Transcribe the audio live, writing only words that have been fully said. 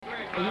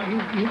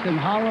You can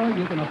holler,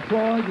 you can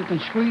applaud, you can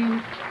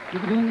scream, you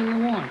can do anything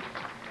you want.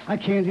 I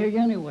can't hear you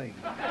anyway.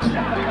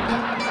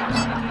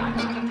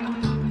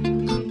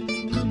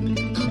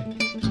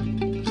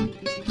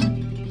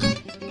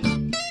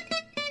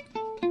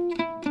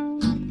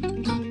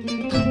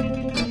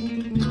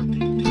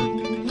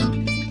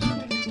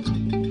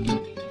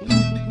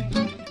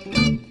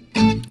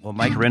 Well,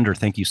 Mike Rinder,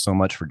 thank you so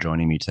much for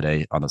joining me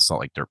today on the Salt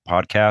Lake Dirt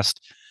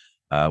podcast.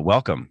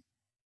 Welcome.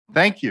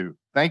 Thank you.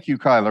 Thank you,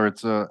 Kyler.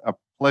 It's a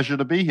pleasure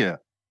to be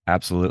here.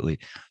 Absolutely.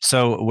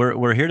 So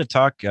we're here to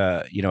talk,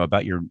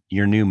 about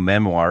your new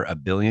memoir, A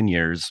Billion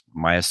Years: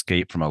 My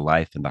Escape from a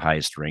Life in the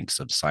Highest Ranks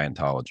of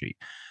Scientology.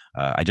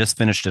 I just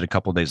finished it a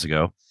couple of days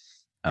ago.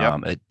 Yep.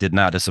 It did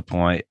not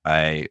disappoint.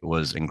 I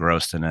was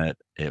engrossed in it.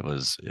 It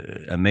was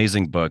an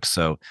amazing book.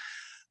 So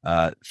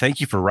thank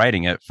you for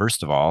writing it,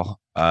 first of all.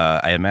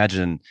 I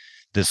imagine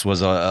this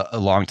was a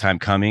long time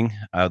coming.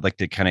 I would like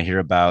to kind of hear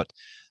about,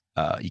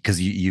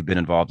 because you've been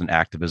involved in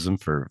activism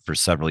for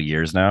several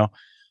years now.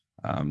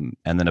 And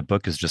then a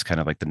book is just kind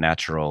of like the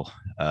natural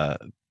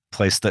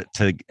place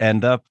to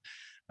end up.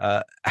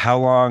 How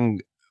long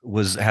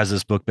has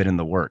this book been in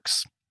the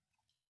works?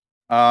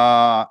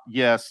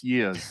 Yes,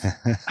 years.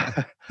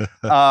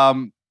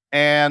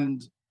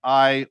 And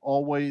I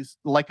always,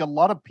 like a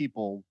lot of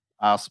people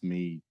ask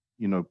me,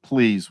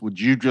 please, would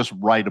you just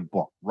write a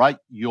book, write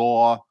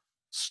your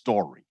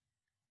story?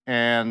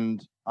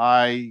 And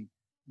I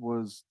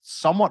was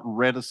somewhat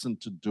reticent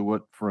to do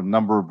it for a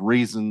number of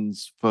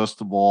reasons.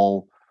 First of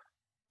all,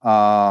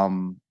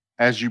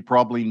 as you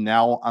probably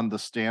now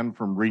understand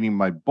from reading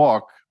my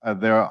book,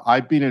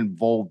 I've been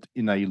involved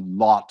in a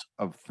lot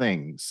of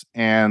things,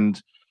 and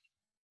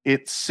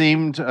it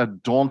seemed a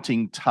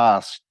daunting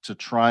task to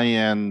try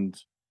and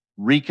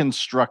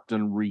reconstruct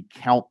and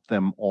recount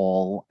them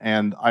all.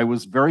 And I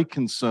was very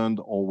concerned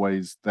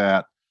always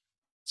that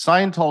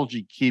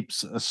Scientology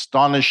keeps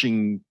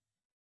astonishing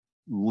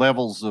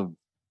levels of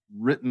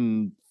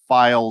written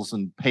files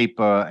and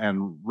paper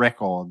and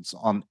records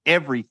on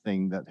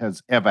everything that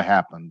has ever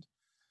happened.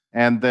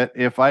 And that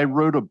if I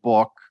wrote a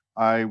book,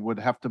 I would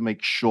have to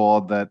make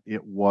sure that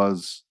it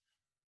was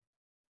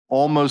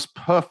almost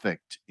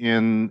perfect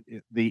in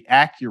the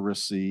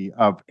accuracy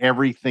of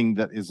everything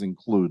that is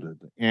included.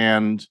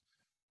 And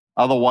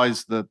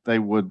otherwise that they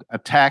would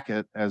attack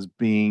it as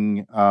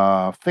being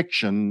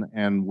fiction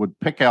and would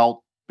pick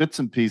out bits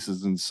and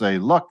pieces and say,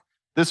 look,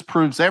 this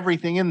proves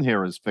everything in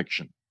here is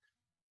fiction.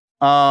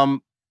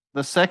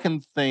 The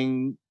second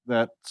thing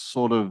that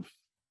sort of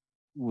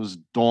was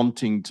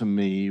daunting to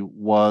me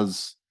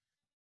was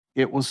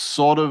it was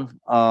sort of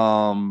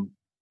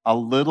a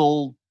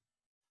little,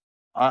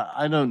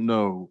 I don't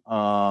know,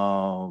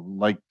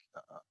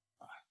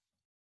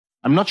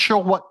 I'm not sure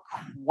what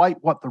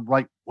the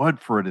right word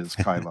for it is,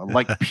 Kyla.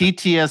 Like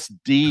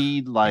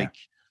PTSD,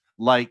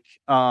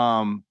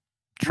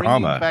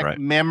 Trauma, back right?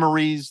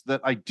 memories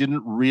that I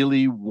didn't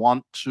really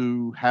want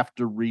to have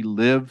to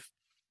relive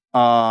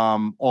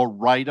or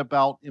write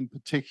about in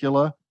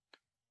particular.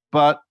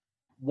 But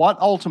what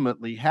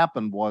ultimately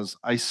happened was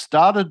I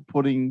started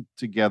putting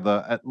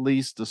together at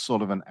least a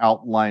sort of an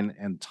outline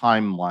and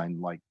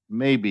timeline, like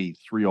maybe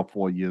 3 or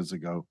 4 years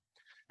ago.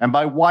 And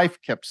my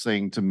wife kept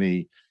saying to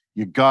me,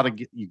 you gotta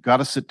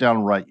sit down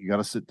and write. You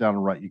gotta sit down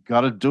and write. You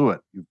gotta do it.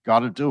 You've got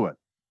to do it.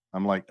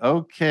 I'm like,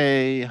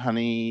 okay,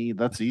 honey,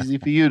 that's easy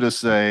for you to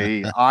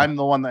say. I'm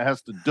the one that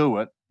has to do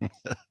it.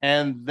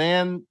 And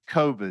then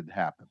COVID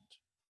happened.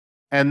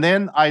 And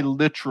then I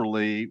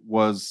literally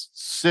was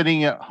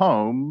sitting at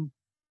home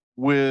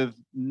with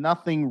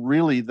nothing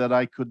really that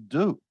I could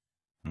do.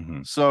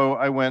 Mm-hmm. So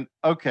I went,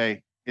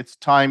 okay, it's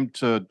time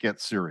to get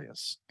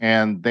serious.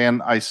 And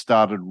then I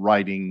started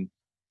writing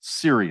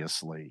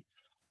seriously.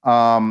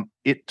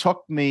 It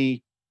took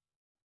me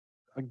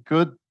a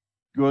good,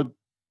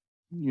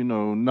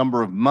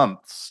 number of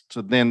months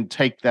to then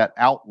take that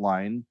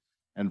outline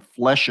and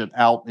flesh it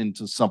out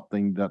into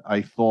something that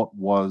I thought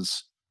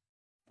was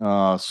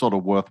sort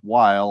of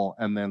worthwhile.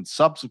 And then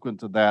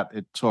subsequent to that,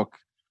 it took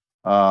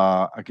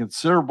a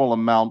considerable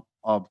amount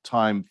of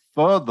time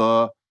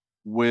further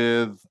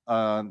with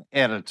an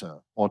editor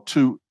or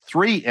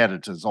 3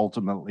 editors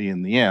ultimately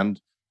in the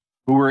end,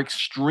 who were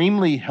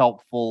extremely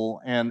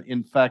helpful and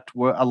in fact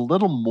were a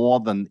little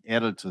more than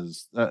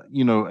editors.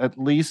 At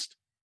least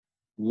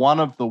one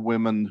of the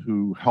women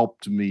who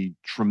helped me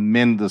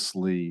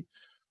tremendously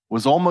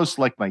was almost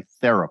like my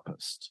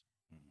therapist.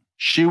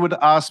 She would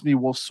ask me,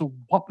 well, so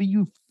what were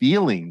you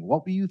feeling?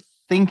 What were you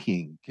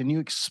thinking? Can you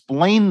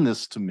explain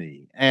this to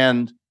me?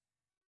 And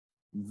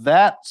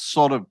that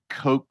sort of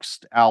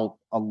coaxed out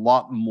a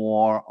lot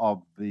more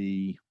of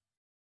the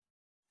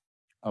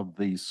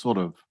sort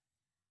of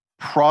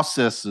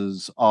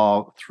processes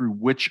through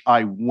which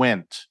I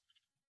went,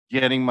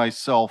 getting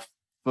myself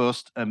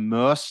first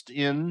immersed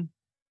in,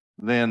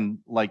 then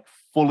like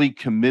fully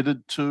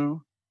committed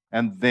to,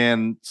 and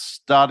then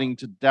starting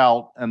to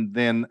doubt, and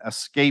then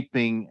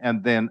escaping,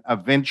 and then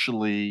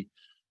eventually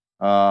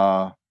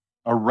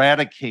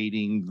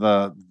eradicating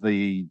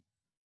the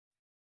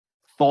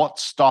thought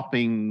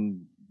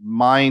stopping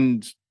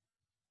mind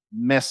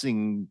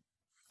messing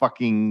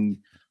fucking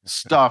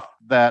stuff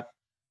that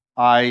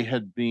I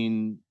had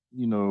been,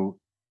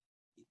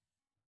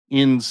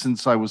 in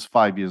since I was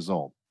 5 years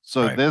old.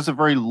 So Right. there's a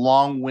very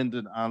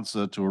long-winded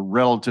answer to a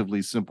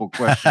relatively simple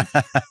question.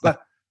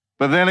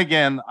 But then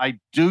again, I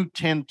do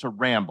tend to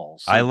ramble.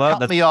 So I love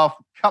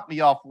cut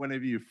me off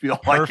whenever you feel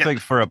perfect like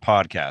it. for a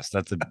podcast.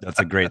 That's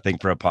a great thing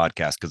for a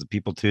podcast, because if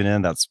people tune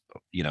in, that's,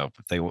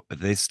 if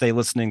they stay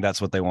listening,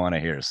 that's what they want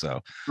to hear.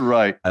 So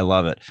Right. I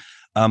love it.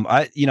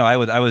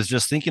 I was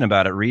just thinking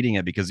about it, reading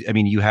it, because I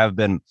mean, you have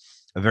been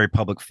a very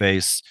public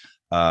face,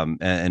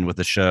 and with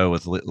the show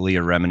with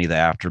Leah Remini, The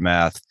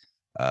Aftermath,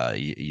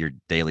 your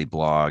daily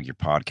blog, your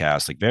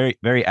podcast, like very,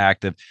 very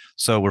active.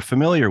 So we're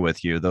familiar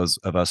with you, those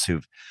of us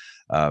who've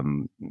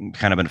kind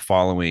of been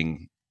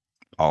following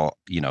all,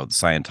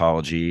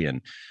 Scientology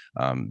and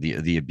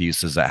the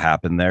abuses that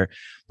happened there.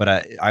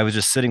 But I was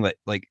just sitting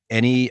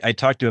I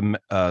talked to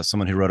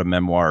someone who wrote a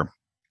memoir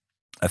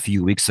a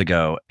few weeks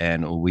ago,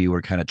 and we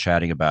were kind of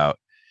chatting about,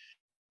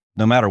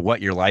 no matter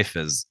what your life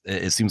is,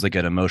 it seems like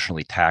an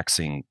emotionally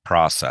taxing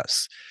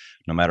process,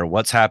 no matter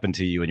what's happened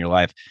to you in your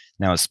life.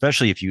 Now,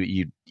 especially if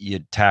you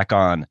tack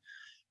on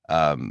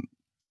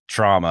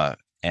trauma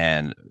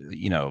and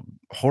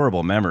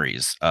horrible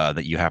memories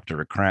that you have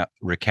to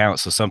recount.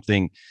 So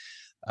something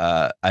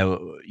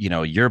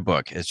your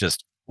book is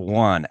just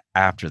one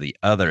after the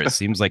other. It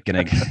seems like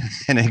an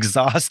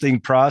exhausting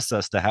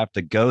process to have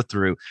to go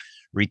through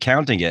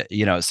recounting it.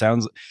 It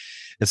sounds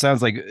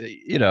like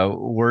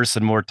worse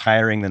and more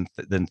tiring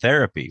than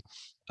therapy.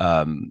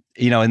 In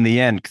the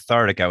end,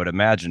 cathartic, I would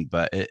imagine.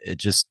 But it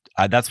just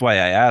that's why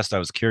I asked. I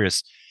was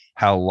curious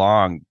how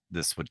long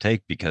this would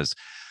take, because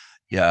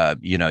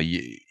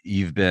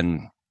you've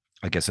been,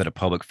 like I said, a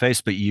public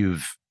face, but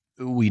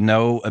we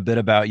know a bit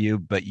about you,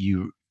 but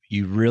you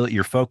really,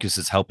 your focus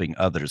is helping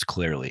others,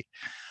 clearly.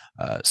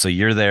 So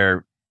you're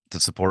there to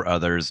support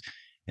others.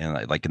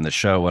 And like in the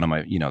show, one of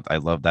my, I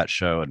love that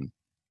show, and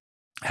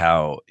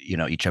how,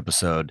 each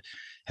episode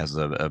has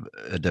a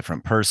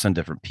different person,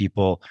 different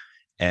people,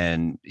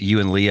 and you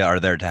and Leah are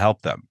there to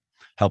help them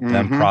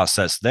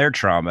process their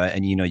trauma.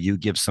 And, you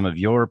give some of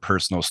your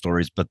personal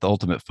stories, but the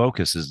ultimate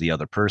focus is the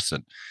other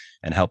person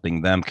and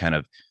helping them kind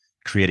of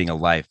creating a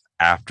life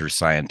after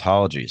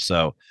Scientology.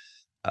 So,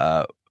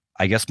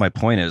 I guess my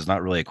point is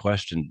not really a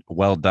question.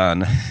 Well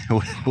done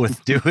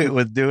with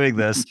doing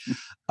this.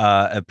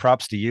 And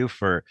props to you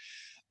for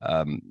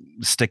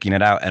sticking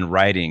it out and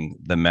writing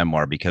the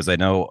memoir, because I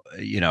know,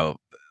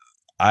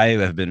 I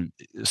have been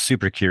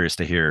super curious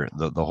to hear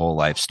the whole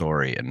life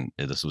story. And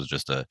this was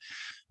just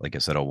like I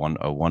said, a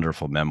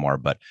wonderful memoir,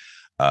 but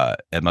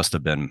it must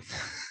have been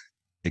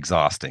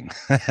exhausting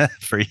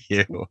for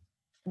you.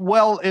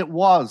 Well, it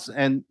was.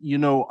 And,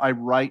 I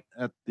write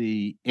at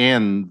the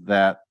end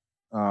that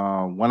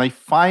when I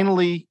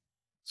finally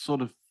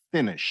sort of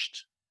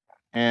finished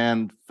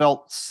and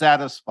felt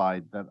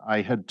satisfied that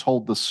I had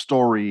told the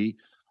story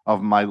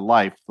of my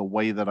life the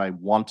way that I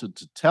wanted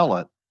to tell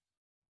it,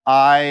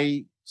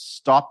 I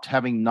stopped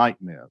having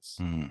nightmares.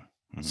 Mm-hmm.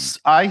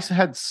 I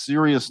had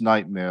serious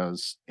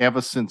nightmares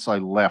ever since I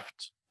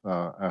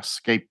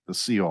escaped the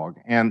Sea Org.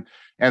 And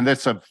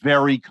that's a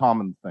very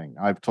common thing.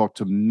 I've talked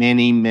to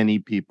many, many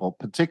people,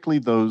 particularly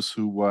those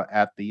who were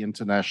at the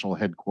international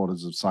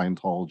headquarters of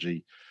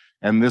Scientology.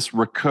 And this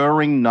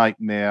recurring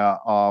nightmare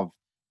of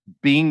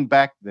being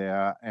back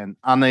there and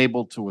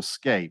unable to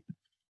escape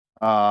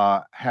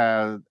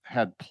had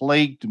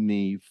plagued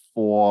me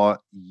for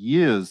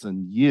years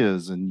and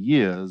years and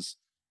years.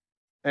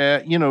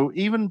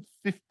 Even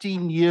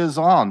 15 years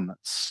on,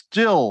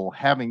 still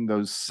having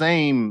those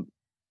same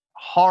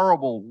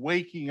horrible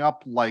waking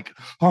up like,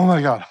 oh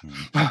my God.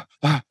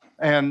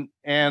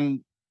 and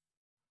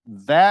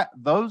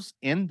those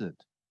ended.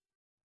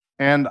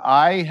 And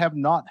I have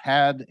not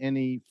had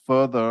any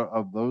further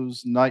of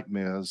those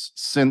nightmares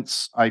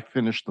since I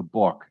finished the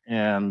book.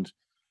 And,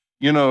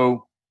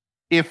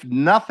 if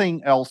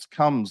nothing else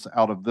comes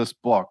out of this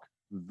book,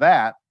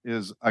 that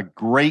is a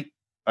great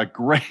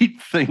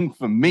thing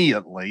for me,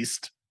 at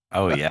least.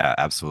 Oh yeah,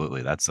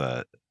 absolutely.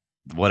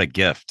 What a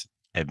gift.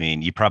 I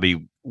mean, you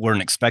probably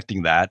weren't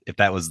expecting that. If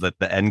that was the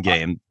end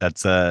game,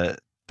 that's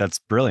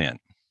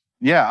brilliant.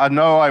 Yeah, I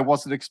know. I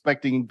wasn't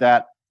expecting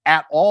that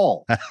at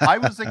all. I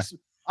was,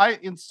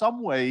 in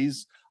some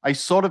ways, I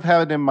sort of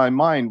had it in my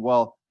mind,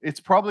 well, it's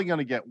probably going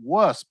to get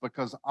worse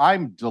because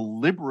I'm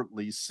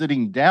deliberately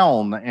sitting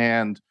down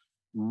and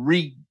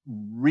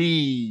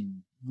reliving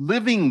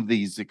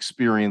these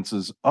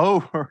experiences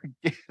over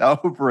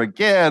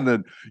again.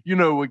 And,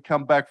 would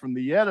come back from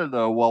the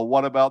editor. Well,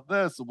 what about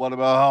this? What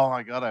about, oh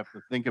my God, I have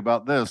to think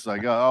about this.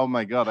 Oh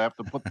my God, I have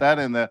to put that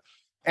in there.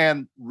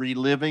 And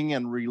reliving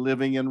and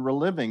reliving and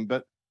reliving.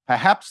 But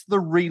perhaps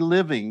the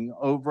reliving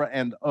over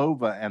and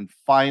over and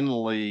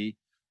finally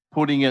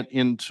putting it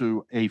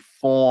into a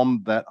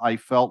form that I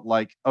felt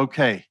like,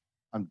 okay,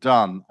 I'm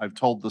done. I've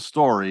told the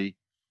story.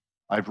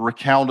 I've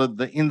recounted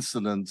the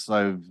incidents.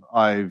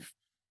 I've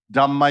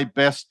done my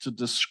best to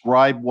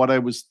describe what I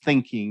was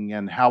thinking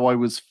and how I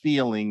was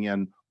feeling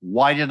and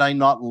why did I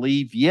not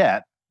leave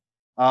yet?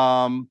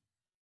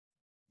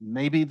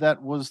 Maybe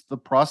that was the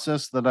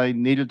process that I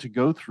needed to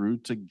go through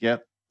to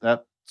get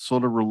that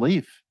sort of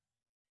relief.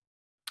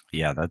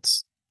 Yeah,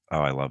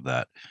 I love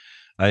that.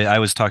 I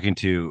was talking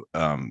to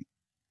a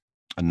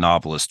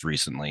novelist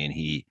recently, and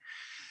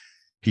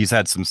he's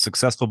had some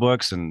successful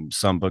books and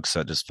some books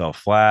that just fell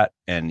flat.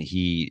 And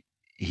he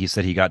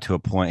said he got to a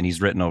point, and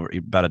he's written over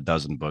about a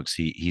dozen books.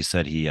 He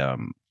said he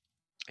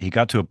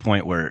got to a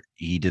point where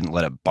he didn't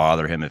let it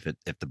bother him if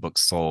the book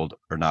sold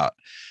or not,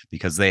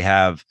 because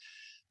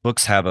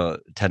books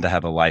tend to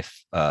have a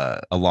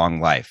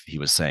long life, he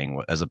was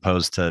saying, as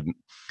opposed to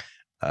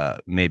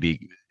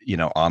maybe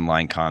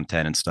online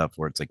content and stuff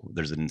where it's like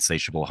there's an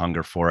insatiable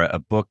hunger for it. A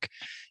book,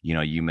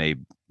 you may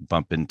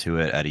bump into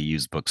it at a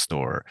used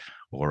bookstore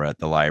or at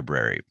the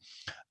library,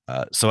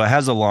 so it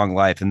has a long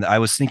life. And I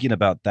was thinking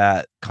about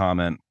that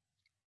comment,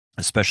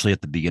 especially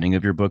at the beginning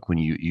of your book, when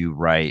you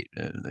write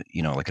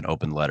like an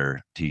open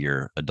letter to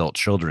your adult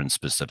children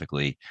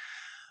specifically.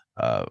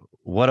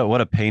 What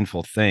a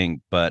painful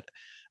thing. But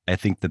I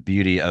think the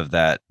beauty of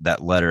that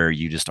letter,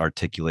 you just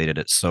articulated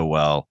it so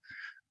well,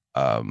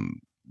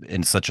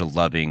 in such a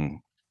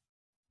loving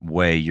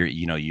way.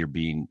 You're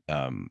being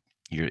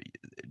you're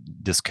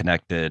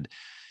disconnected,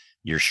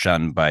 you're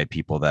shunned by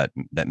people that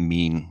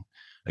mean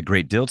a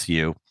great deal to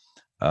you,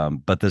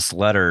 but this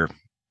letter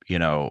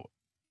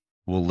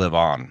will live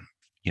on,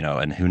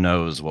 and who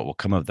knows what will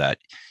come of that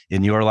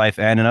in your life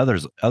and in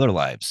other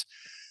lives.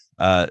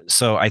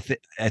 So I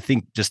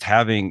think just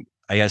having,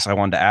 I guess I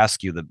wanted to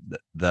ask you,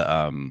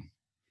 the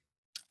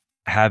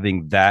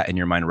having that in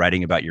your mind,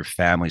 writing about your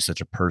family,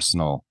 such a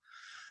personal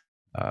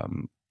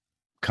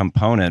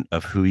component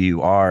of who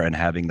you are, and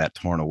having that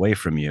torn away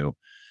from you,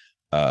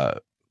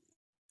 how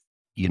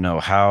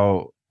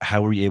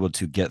were you able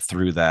to get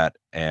through that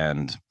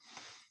and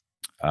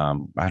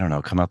I don't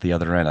know, come out the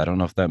other end? I don't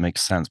know if that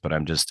makes sense, but I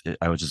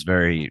was just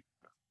very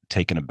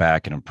taken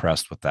aback and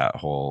impressed with that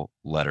whole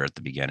letter at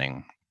the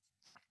beginning.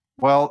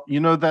 Well,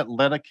 that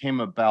letter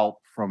came about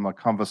from a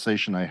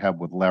conversation I had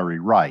with Larry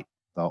Wright,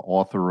 the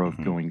author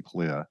of Going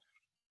Clear,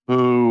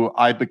 who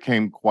I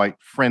became quite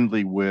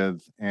friendly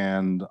with.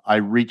 And I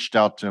reached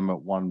out to him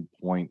at one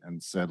point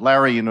and said,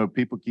 Larry,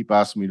 people keep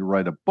asking me to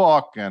write a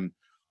book, and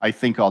I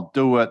think I'll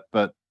do it,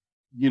 but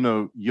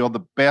you're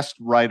the best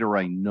writer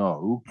I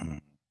know.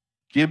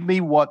 Give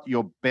me what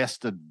your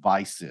best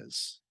advice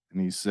is.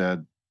 And he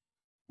said,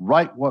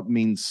 write what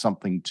means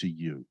something to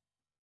you.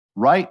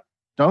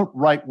 Don't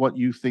write what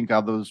you think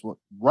others will.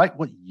 Write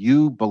what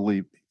you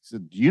believe. He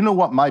said, do you know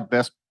what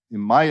in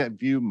my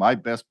view, my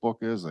best book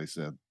is? I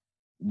said,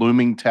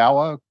 Looming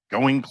Tower,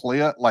 Going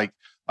Clear. Like,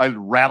 I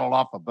rattled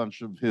off a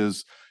bunch of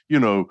his,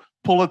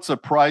 Pulitzer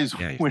Prize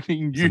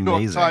winning, New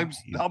York Times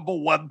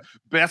 #1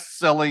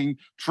 best-selling,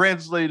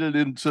 translated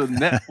into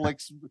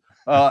Netflix,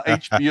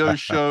 HBO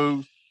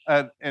shows.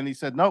 And he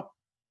said, nope,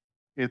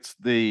 it's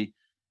the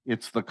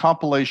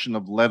compilation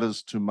of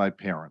letters to my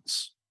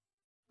parents,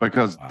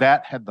 because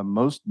that had the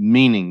most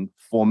meaning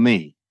for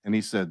me. And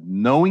he said,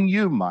 knowing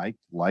you, Mike,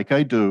 like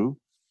I do,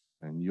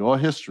 and your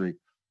history,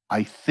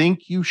 I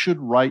think you should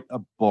write a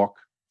book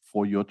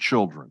for your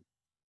children,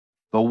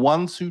 the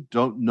ones who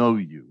don't know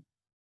you.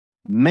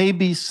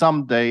 Maybe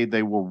someday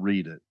they will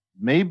read it.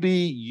 Maybe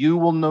you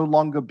will no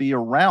longer be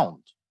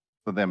around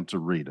for them to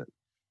read it,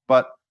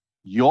 but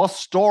your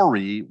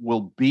story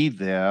will be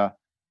there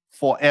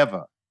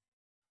forever.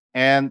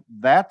 And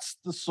that's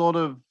the sort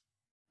of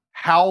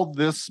how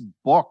this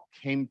book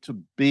came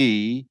to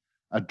be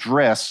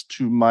addressed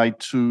to my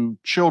two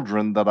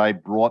children that I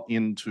brought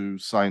into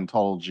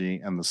Scientology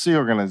and the Sea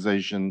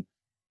Organization,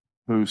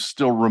 who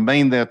still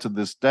remain there to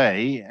this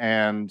day,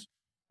 and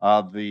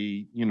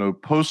the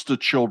poster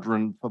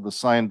children for the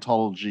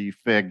Scientology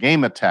fair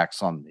game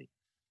attacks on me.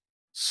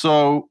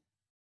 So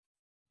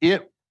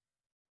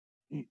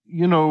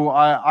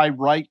I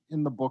write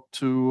in the book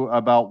too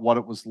about what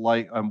it was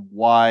like and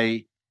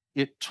why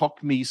it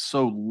took me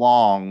so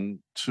long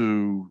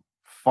to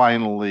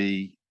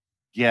finally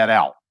get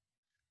out.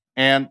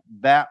 And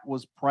that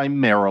was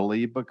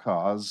primarily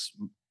because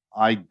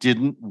I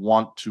didn't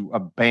want to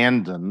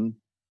abandon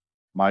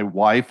my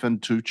wife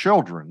and two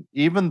children,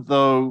 even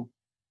though,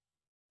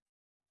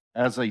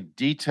 as I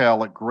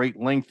detail at great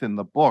length in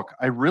the book,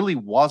 I really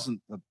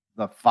wasn't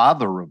the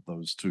father of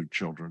those two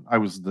children. I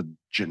was the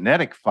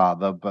genetic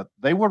father, but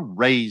they were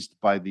raised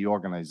by the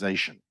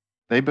organization.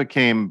 They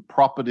became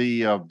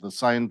property of the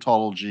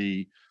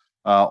Scientology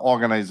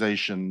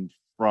organization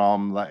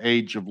from the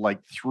age of like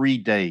 3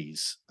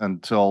 days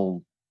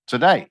until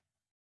today.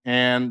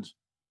 And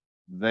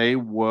they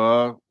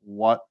were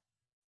what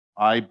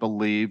I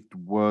believed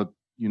were,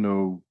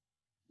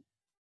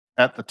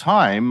 at the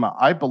time,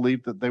 I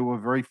believed that they were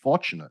very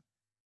fortunate.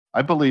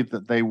 I believe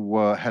that they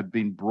had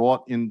been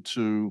brought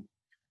into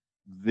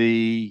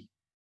the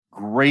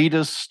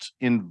greatest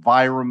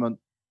environment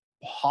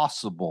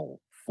possible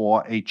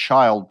for a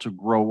child to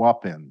grow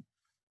up in,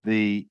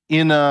 the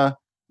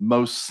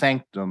innermost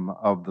sanctum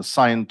of the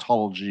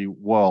Scientology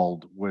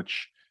world,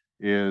 which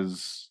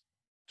is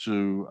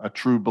to a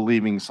true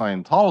believing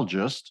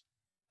Scientologist,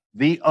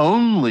 the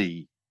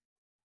only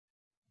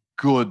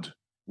good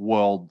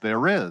world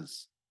there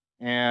is.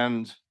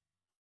 And,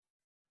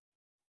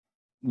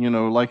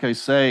 like I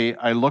say,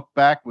 I look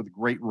back with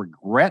great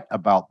regret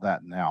about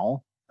that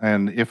now.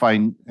 And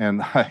I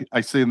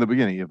say in the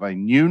beginning, if I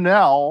knew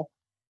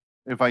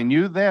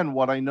then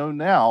what I know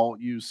now,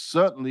 you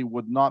certainly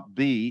would not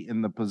be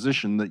in the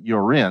position that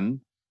you're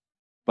in.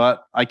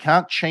 But I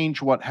can't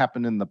change what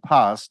happened in the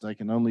past. I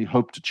can only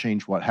hope to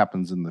change what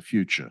happens in the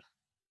future.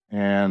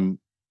 And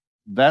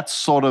that's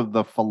sort of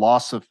the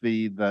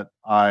philosophy that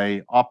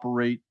I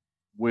operate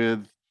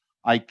with.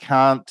 I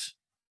can't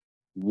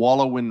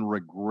wallow in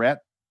regret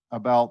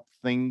about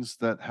things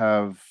that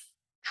have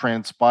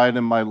transpired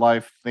in my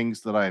life,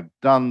 things that I've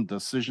done,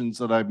 decisions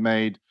that I've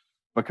made,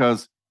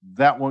 because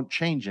that won't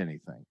change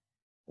anything.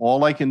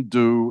 All I can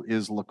do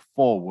is look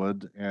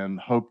forward and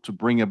hope to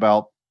bring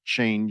about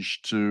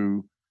change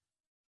to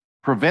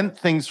prevent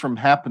things from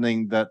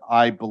happening that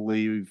I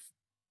believe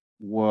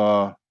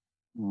were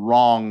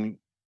wrong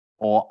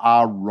or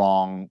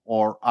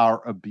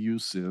are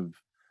abusive.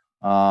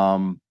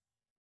 And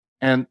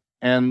to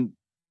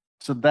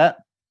that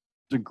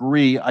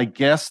degree, I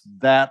guess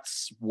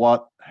that's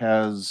sort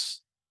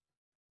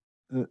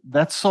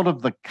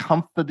of the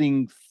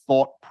comforting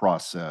thought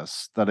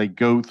process that I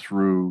go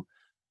through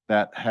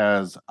that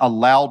has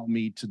allowed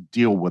me to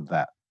deal with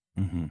that.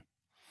 Mm-hmm.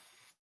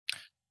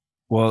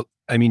 Well,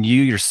 I mean,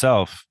 you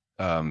yourself,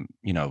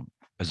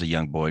 as a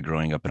young boy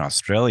growing up in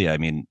Australia, I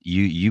mean,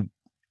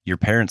 your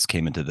parents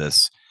came into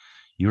this.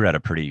 You were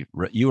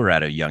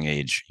at a young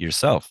age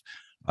yourself,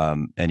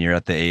 and you're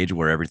at the age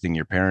where everything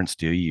your parents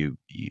do, you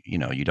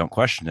don't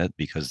question it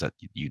because that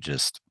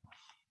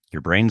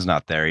your brain's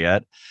not there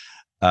yet.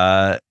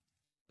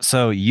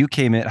 So you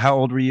came in. How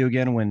old were you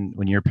again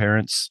when your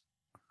parents?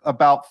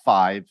 About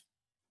 5.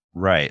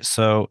 Right.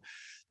 So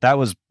that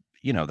was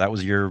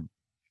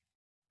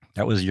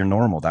that was your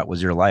normal, that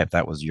was your life,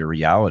 that was your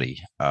reality.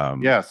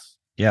 Yes.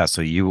 Yeah,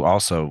 so you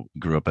also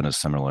grew up in a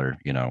similar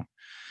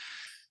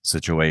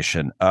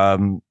situation,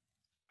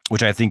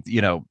 which I think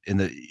in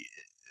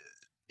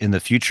the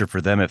future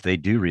for them, if they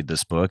do read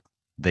this book,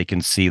 they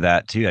can see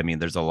that too. I mean,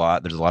 there's a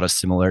lot of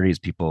similarities.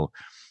 People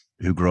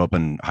who grow up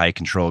in high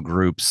control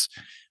groups,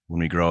 when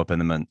we grow up in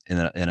them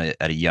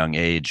at a young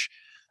age,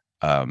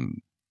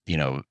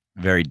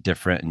 very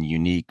different and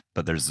unique,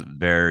 but there's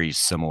very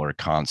similar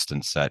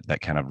constants that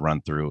kind of run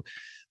through,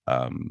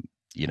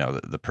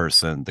 the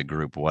person, the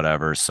group,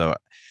 whatever. So,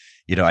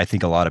 I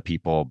think a lot of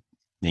people,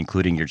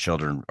 including your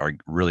children, are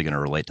really going to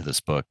relate to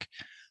this book,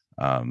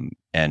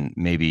 and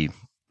maybe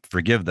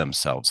forgive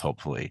themselves,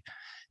 hopefully,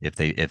 if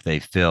they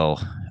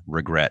feel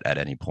regret at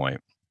any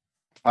point.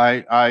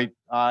 I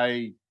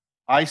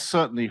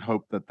certainly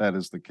hope that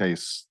is the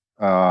case.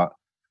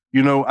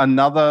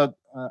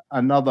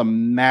 Another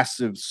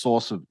massive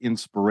source of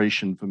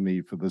inspiration for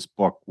me for this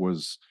book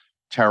was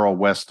Tara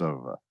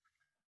Westover.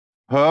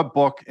 Her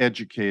book,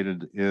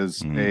 Educated,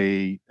 is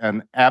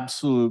an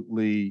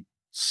absolutely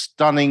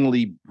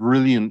stunningly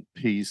brilliant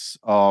piece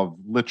of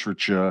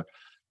literature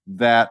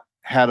that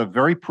had a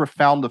very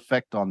profound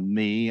effect on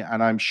me,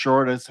 and I'm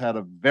sure it has had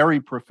a very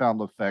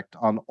profound effect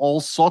on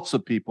all sorts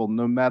of people,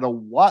 no matter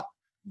what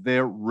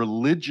their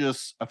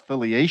religious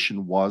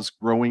affiliation was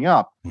growing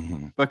up.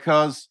 Mm-hmm.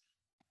 Because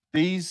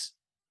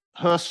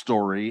her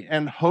story,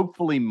 and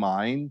hopefully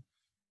mine,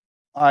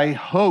 I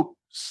hope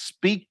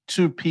speak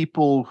to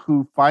people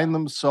who find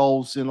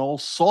themselves in all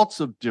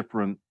sorts of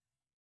different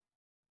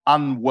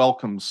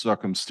unwelcome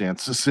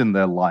circumstances in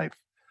their life.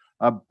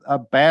 A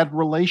bad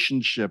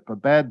relationship, a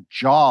bad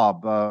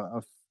job,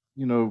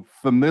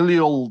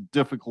 familial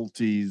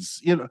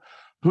difficulties,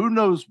 who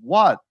knows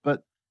what,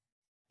 but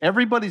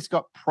everybody's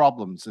got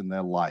problems in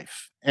their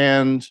life.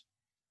 And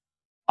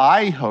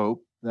I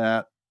hope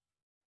that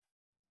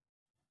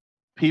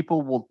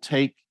people will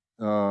take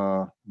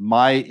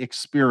my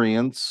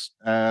experience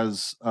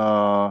as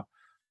well,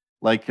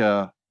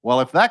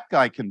 if that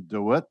guy can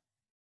do it,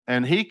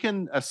 and he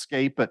can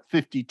escape at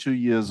 52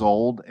 years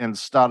old and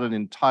start an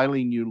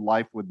entirely new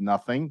life with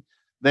nothing,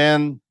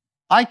 then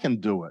I can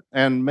do it.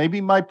 And maybe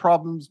my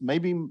problems,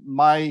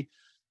 the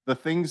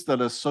things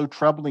that are so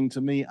troubling to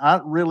me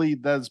aren't really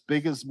as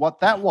big as what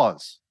that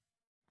was.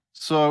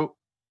 So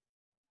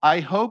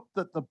I hope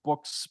that the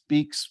book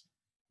speaks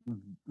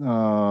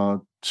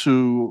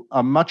to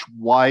a much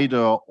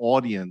wider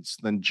audience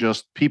than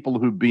just people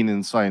who've been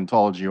in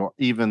Scientology, or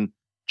even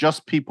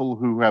just people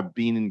who have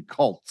been in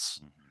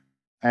cults.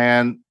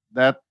 And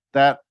that's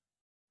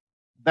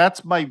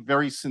my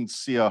very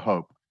sincere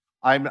hope.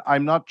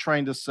 I'm not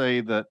trying to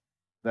say that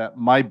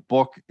my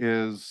book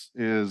is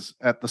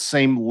at the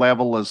same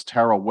level as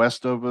Tara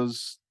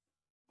Westover's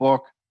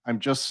book. I'm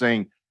just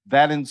saying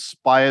that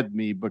inspired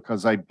me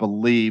because I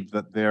believe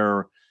that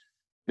there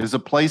is a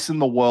place in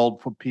the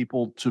world for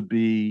people to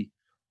be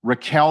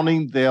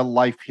recounting their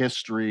life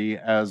history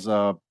as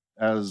a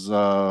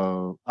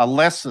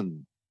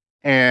lesson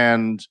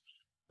and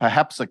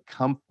perhaps a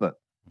comfort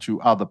to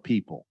other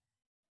people.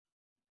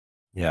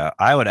 Yeah,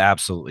 I would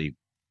absolutely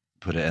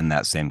put it in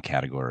that same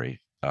category.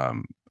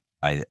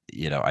 I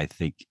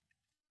think,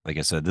 like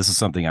I said, this is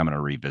something I'm going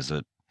to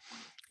revisit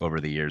over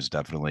the years.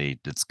 Definitely,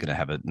 it's going to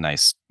have a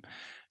nice,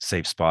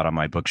 safe spot on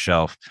my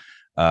bookshelf.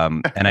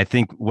 And I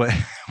think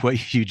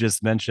what you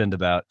just mentioned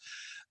about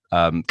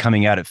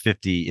coming out at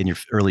 50 in your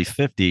early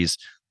 50s,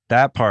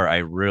 that part I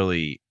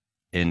really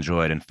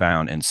enjoyed and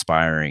found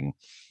inspiring.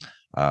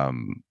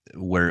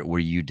 Where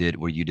you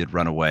did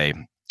run away,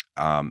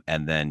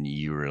 and then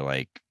you were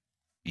like,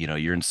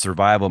 you're in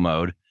survival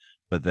mode,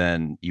 but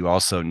then you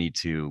also need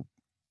to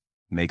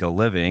make a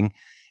living,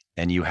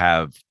 and you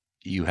have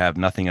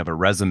nothing of a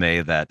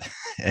resume that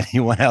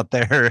anyone out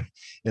there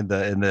in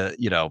the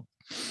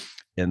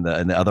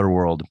other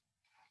world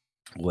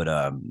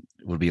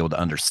would be able to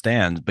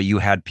understand, but you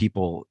had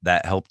people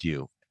that helped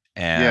you.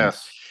 And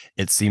Yes.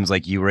 it seems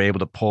like you were able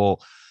to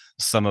pull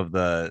some of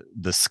the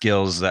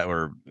skills that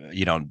were,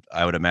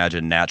 I would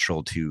imagine,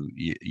 natural to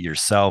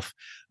yourself,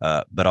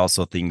 but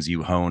also things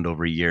you honed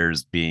over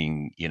years,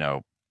 being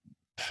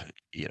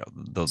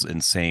those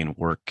insane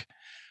work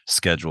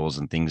schedules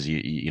and things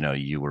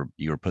you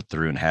were put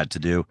through and had to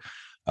do.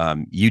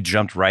 You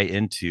jumped right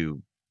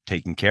into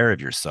taking care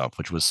of yourself,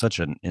 which was such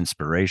an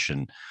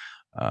inspiration,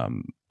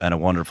 and a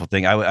wonderful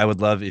thing. I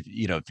would love if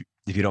you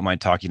don't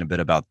mind talking a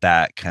bit about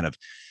that kind of,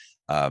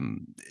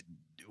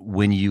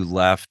 when you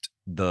left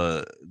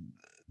the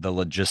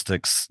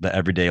logistics, the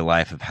everyday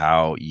life of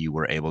how you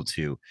were able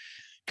to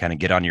kind of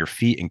get on your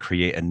feet and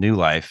create a new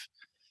life,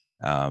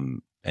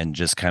 and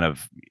just kind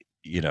of,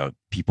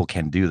 people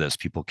can do this.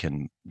 People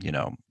can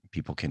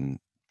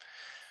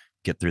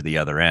get through the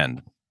other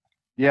end.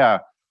 Yeah.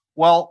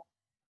 Well,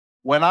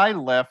 when I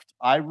left,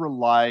 I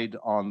relied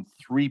on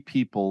 3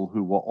 people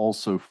who were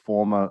also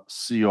former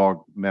Sea Org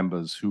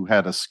members who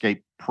had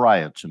escaped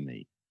prior to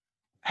me.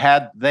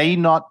 Had they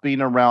not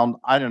been around,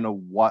 I don't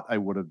know what I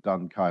would have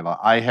done, Kyler.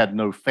 I had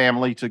no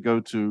family to go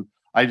to.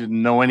 I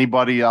didn't know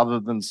anybody other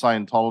than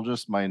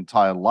Scientologists my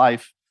entire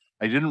life.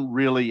 I didn't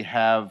really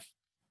have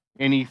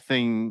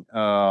anything,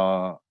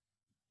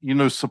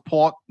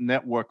 support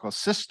network or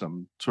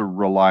system to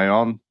rely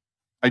on.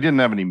 I didn't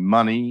have any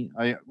money.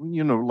 I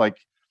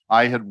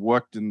had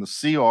worked in the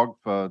Sea Org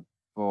for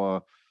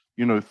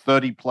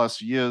 30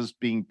 plus years,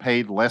 being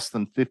paid less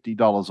than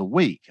 $50 a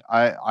week.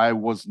 I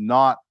was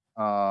not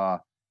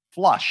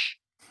flush.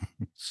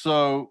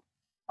 So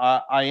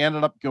I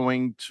ended up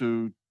going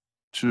to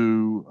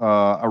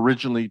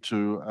originally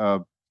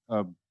to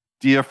a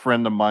dear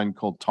friend of mine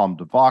called Tom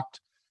DeVocht,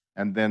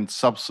 and then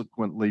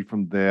subsequently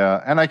from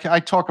there, and I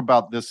talk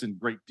about this in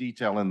great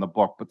detail in the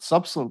book, but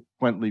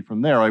subsequently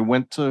from there, I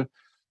went to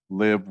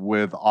live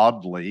with,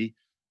 oddly,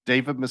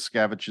 David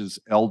Miscavige's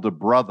elder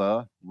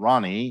brother,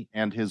 Ronnie,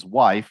 and his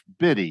wife,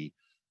 Biddy,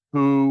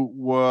 who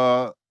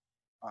were,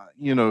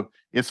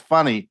 it's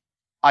funny.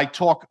 I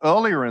talk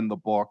earlier in the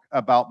book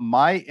about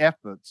my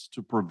efforts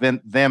to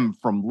prevent them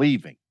from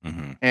leaving.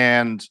 Mm-hmm.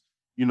 And,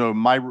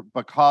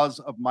 because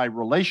of my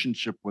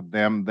relationship with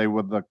them, they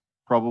were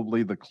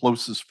probably the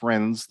closest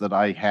friends that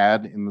I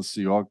had in the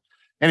Sea Org.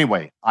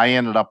 Anyway, I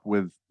ended up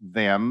with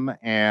them,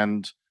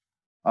 and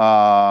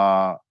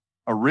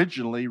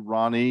originally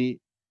Ronnie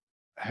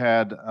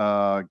had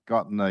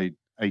gotten a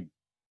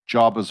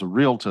job as a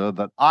realtor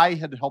that I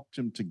had helped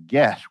him to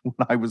get when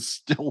I was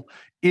still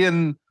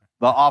in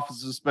the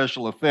Office of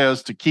Special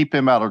Affairs to keep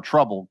him out of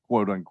trouble,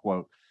 quote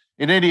unquote.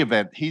 In any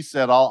event, he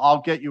said,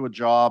 I'll get you a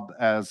job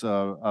as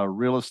a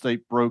real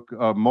estate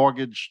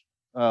mortgage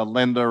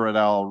lender at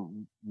our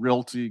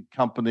realty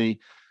company.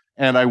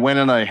 And I went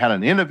and I had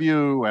an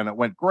interview, and it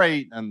went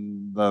great.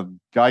 And the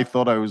guy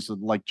thought I was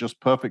like just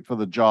perfect for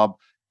the job.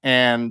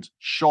 And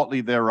shortly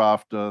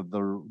thereafter,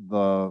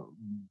 the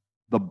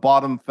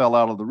bottom fell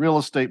out of the real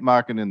estate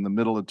market in the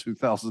middle of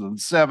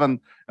 2007.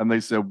 And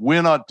they said,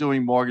 we're not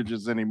doing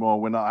mortgages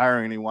anymore. We're not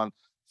hiring anyone.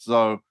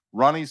 So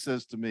Ronnie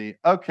says to me,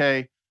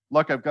 okay,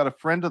 look, I've got a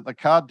friend at the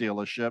car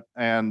dealership,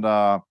 and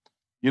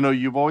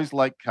you've always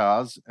liked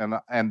cars,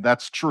 and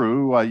that's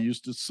true. I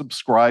used to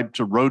subscribe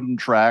to Road and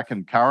Track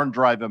and Car and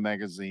Driver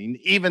magazine,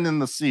 even in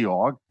the Sea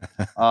Org.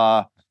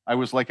 I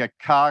was like a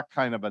car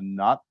kind of a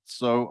nut.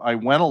 So I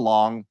went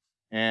along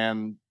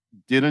and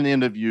did an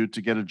interview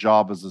to get a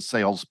job as a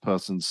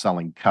salesperson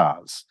selling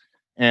cars.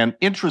 And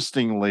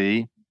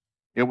interestingly,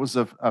 it was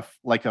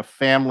like a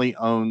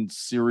family-owned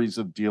series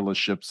of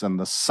dealerships, and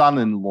the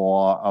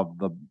son-in-law of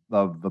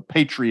the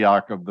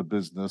patriarch of the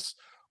business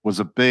was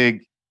a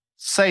big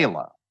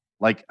sailor,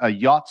 like a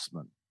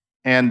yachtsman,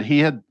 and he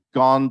had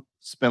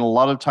spent a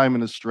lot of time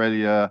in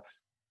Australia.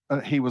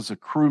 He was a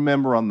crew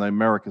member on the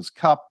America's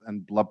Cup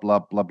and blah blah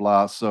blah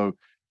blah. So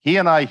he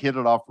and I hit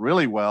it off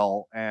really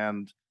well,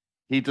 and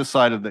he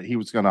decided that he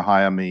was going to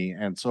hire me,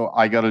 and so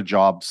I got a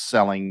job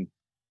selling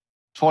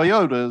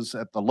Toyotas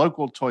at the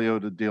local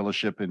Toyota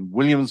dealership in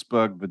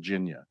Williamsburg,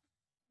 Virginia.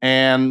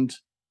 And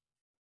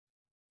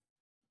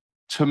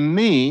to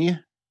me,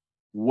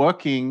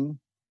 working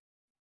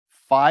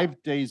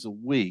 5 days a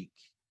week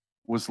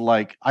was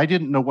like, I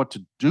didn't know what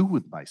to do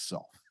with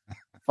myself.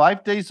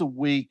 5 days a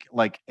week,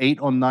 like 8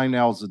 or 9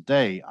 hours a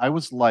day, I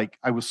was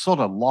sort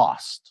of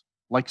lost.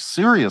 Like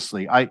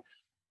seriously,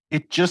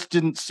 it just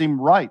didn't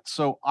seem right.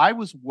 So I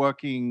was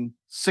working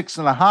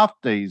 6.5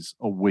 days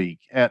a week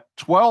at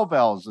 12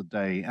 hours a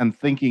day and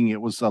thinking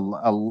it was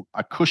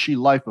a cushy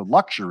life of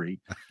luxury.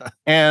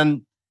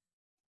 And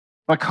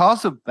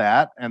because of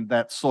that and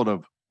that sort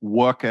of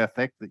work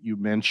ethic that you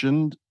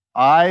mentioned,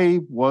 I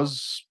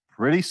was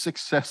pretty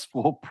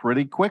successful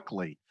pretty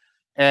quickly.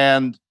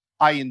 And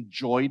I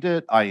enjoyed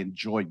it. I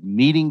enjoyed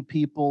meeting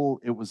people.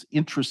 It was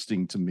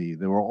interesting to me.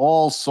 There were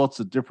all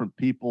sorts of different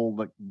people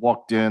that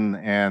walked in,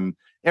 and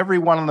every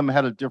one of them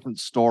had a different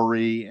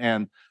story.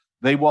 And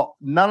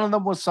none of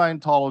them were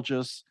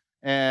Scientologists.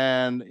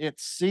 And it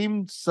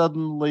seemed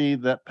suddenly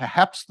that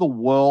perhaps the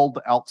world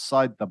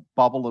outside the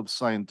bubble of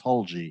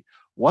Scientology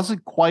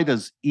wasn't quite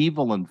as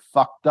evil and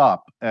fucked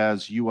up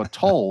as you are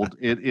told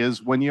it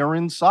is when you're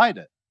inside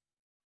it.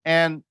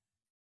 And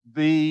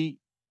the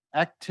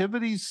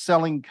activities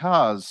selling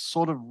cars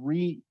sort of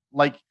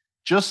like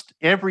just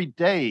every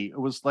day, it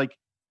was like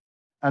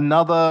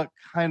another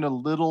kind of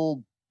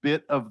little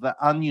bit of the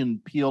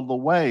onion peeled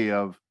away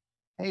of,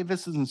 hey,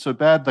 this isn't so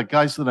bad. The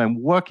guys that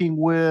I'm working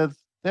with,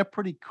 they're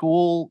pretty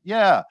cool.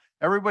 Yeah,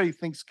 everybody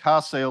thinks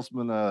car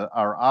salesmen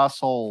are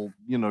asshole,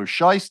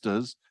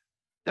 shysters.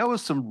 There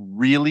was some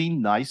really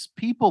nice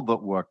people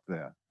that worked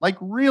there, like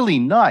really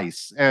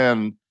nice.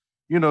 And,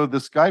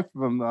 this guy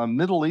from a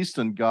Middle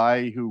Eastern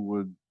guy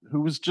who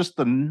was just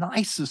the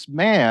nicest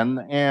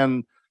man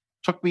and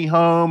took me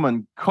home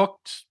and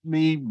cooked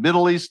me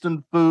Middle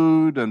Eastern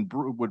food and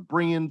would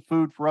bring in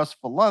food for us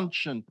for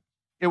lunch. And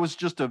it was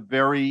just a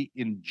very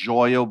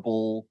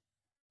enjoyable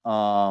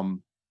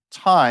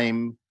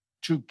time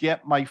to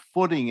get my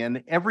footing,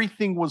 and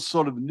everything was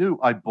sort of new.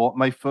 I bought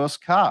my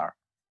first car.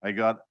 I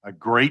got a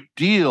great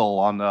deal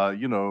on a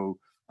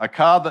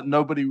car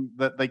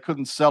that they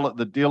couldn't sell at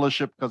the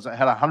dealership because it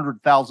had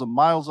 100,000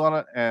 miles on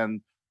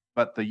it.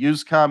 But the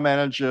used car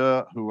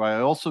manager, who I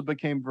also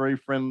became very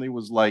friendly,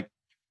 was like,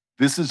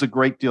 this is a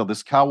great deal.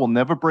 This car will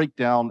never break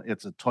down.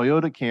 It's a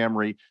Toyota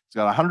Camry. It's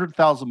got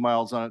 100,000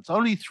 miles on it. It's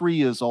only 3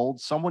 years old.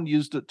 Someone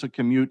used it to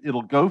commute.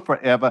 It'll go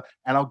forever.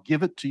 And I'll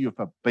give it to you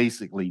for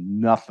basically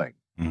nothing.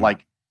 Mm-hmm.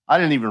 Like, I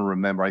didn't even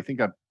remember. I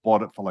think I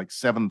bought it for like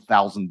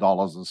 $7,000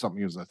 or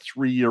something. It was a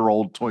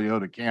 3-year-old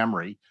Toyota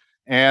Camry.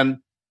 And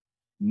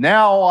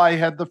now I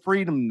had the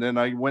freedom. Then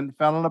I went and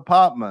found an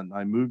apartment.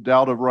 I moved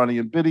out of Ronnie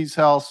and Biddy's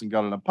house and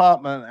got an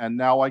apartment. And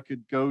now I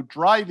could go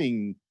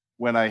driving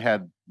when I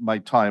had my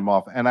time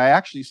off. And I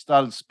actually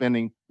started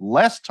spending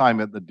less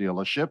time at the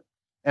dealership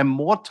and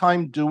more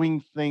time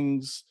doing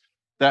things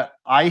that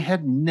I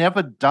had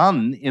never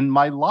done in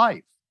my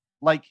life.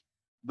 Like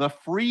the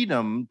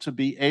freedom to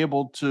be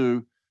able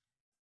to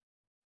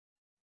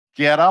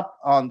get up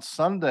on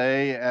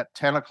Sunday at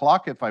 10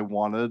 o'clock if I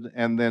wanted,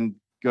 and then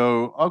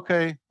go,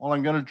 okay, well,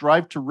 I'm going to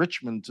drive to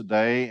Richmond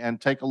today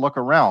and take a look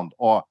around,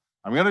 or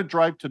I'm going to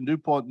drive to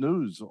Newport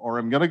News, or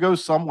I'm going to go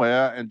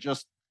somewhere and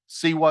just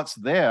see what's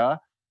there,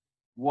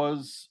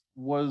 was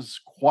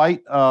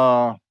quite,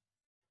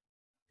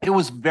 it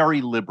was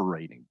very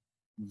liberating.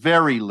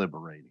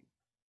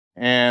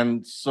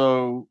 And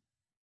so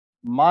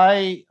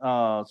my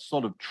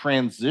sort of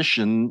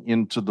transition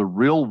into the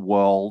real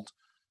world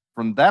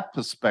from that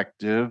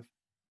perspective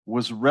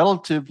was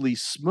relatively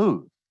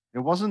smooth. It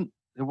wasn't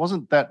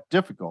that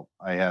difficult.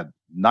 I had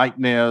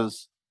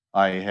nightmares.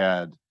 I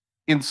had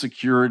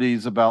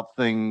insecurities about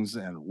things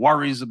and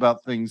worries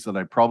about things that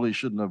I probably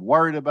shouldn't have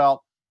worried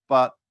about,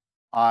 but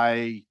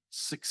I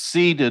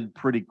succeeded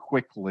pretty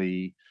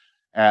quickly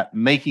at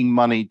making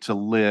money to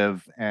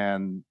live,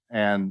 and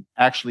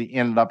actually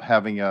ended up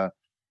having I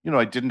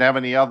didn't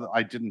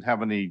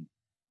have any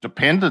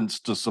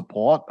dependents to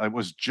support. It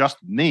was just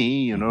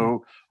me,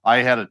 I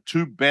had a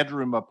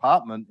 2-bedroom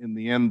apartment in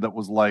the end that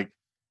was like,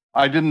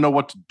 I didn't know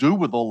what to do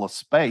with all the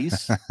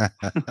space.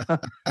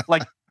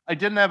 Like, I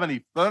didn't have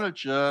any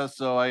furniture,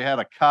 so I had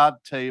a card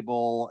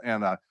table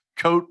and a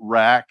coat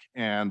rack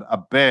and a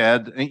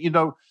bed.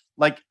 And,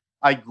 like,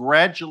 I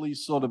gradually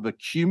sort of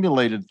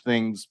accumulated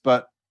things,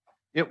 but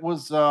it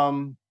was,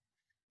 I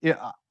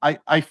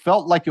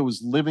felt like it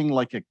was living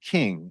like a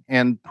king.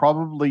 And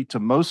probably to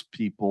most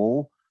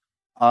people,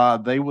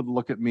 they would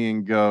look at me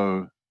and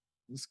go,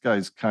 this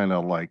guy's kind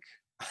of like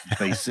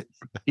basic.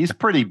 He's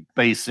pretty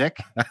basic.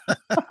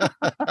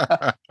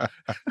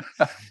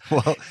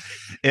 Well,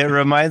 it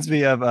reminds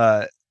me of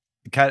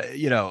kind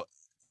of,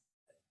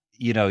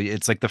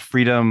 it's like the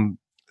freedom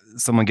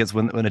someone gets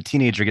when a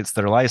teenager gets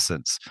their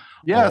license.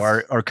 Yes.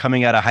 or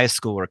coming out of high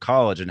school or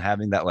college and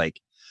having that, like,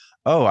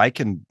 oh, I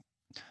can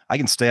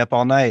stay up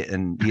all night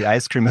and eat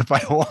ice cream if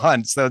I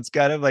want. So it's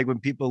kind of like when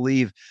people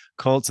leave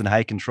cults and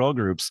high control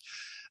groups,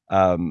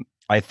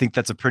 I think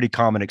that's a pretty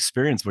common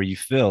experience where you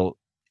feel,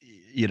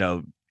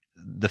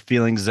 the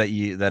feelings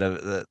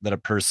that a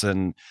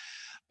person,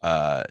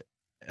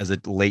 as a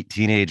late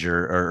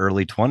teenager or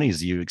early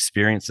 20s, you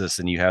experience this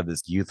and you have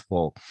this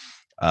youthful,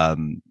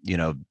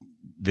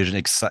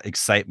 vision,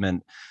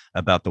 excitement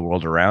about the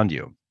world around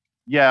you.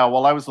 Yeah,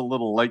 well, I was a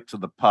little late to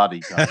the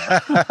party,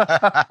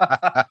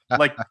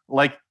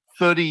 like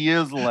 30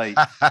 years late.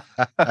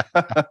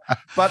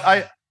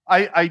 But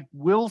I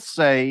will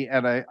say,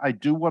 and I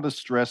do want to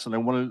stress, and I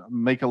want to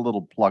make a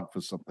little plug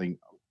for something.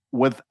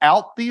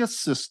 Without the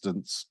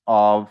assistance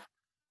of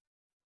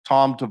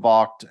Tom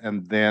DeVocht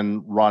and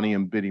then Ronnie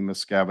and Biddy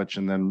Miscavige,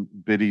 and then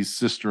Biddy's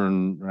sister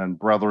and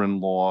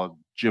brother-in-law,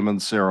 Jim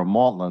and Sarah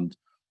Maitland,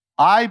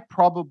 I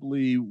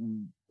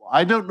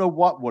don't know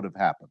what would have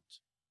happened.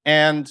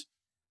 And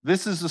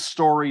this is a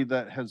story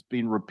that has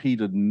been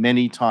repeated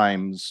many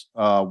times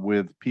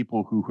with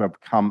people who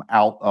have come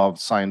out of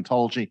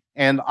Scientology.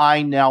 And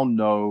I now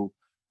know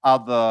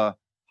other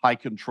high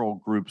control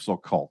groups or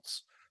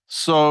cults.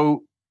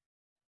 So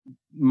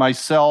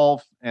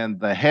myself and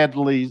the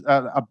Headleys,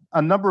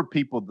 a number of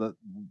people that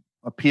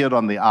appeared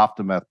on the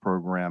Aftermath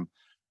program,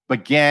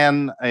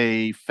 began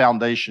a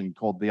foundation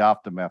called the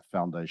Aftermath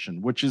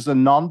Foundation, which is a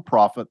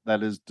nonprofit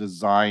that is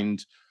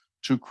designed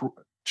to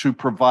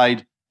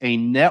provide a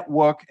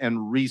network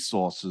and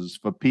resources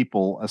for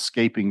people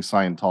escaping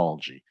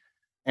Scientology.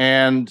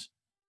 And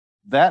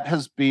that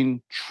has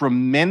been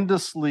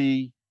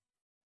tremendously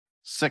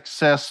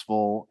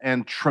successful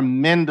and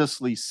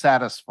tremendously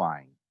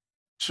satisfying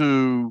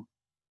to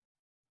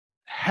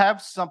have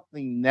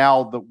something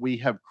now that we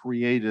have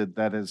created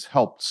that has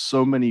helped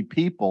so many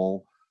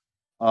people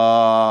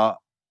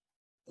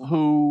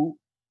who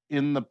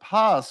in the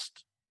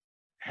past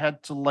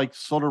had to like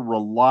sort of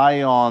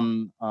rely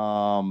on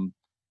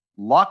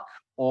luck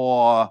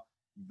or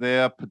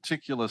their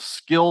particular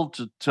skill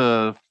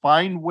to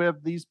find where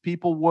these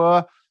people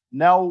were.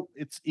 Now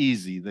it's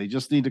easy. They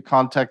just need to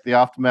contact the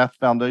Aftermath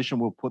Foundation.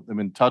 We'll put them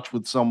in touch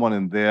with someone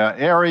in their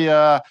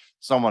area,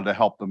 someone to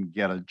help them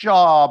get a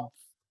job,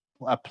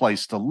 a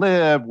place to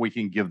live. We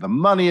can give them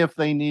money if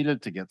they need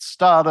it to get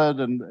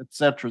started, and et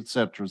cetera, et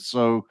cetera.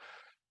 So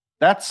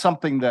that's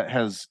something that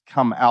has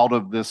come out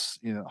of this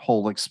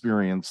whole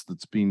experience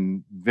that's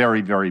been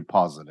very, very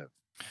positive.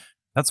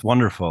 That's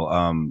wonderful.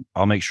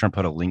 I'll make sure and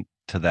put a link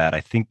to that.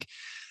 I think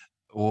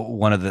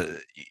one of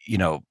the,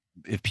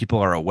 if people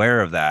are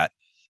aware of that,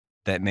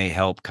 that may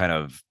help kind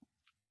of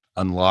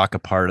unlock a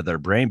part of their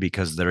brain,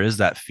 because there is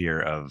that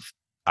fear of,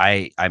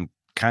 I'm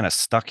kind of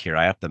stuck here.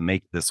 I have to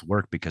make this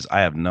work because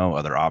I have no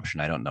other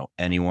option. I don't know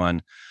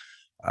anyone.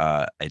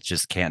 I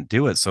just can't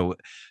do it. So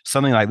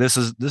something like this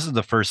is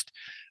the first.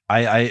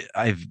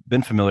 I've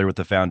been familiar with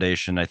the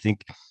foundation.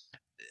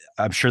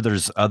 I'm sure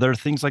there's other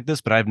things like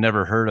this, but I've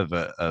never heard of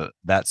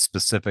that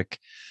specific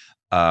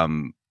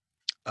of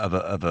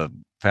a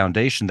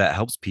foundation that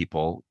helps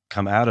people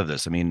come out of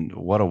this. I mean,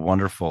 what a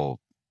wonderful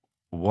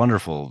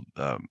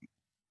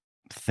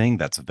thing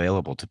that's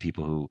available to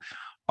people who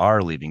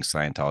are leaving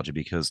Scientology,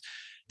 because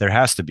there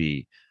has to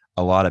be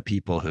a lot of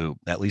people who,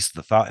 at least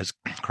the thought has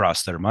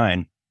crossed their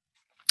mind.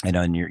 And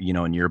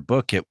in your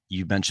book,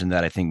 you mentioned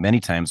that I think many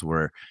times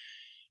where,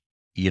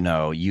 you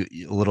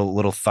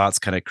little thoughts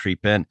kind of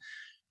creep in,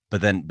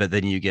 but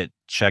then you get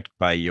checked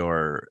by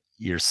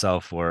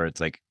yourself where it's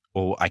like,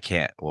 oh, I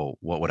can't. Well,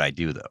 what would I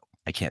do though?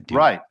 I can't do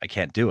it. I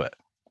can't do it.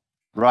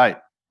 Right.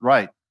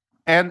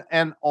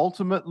 And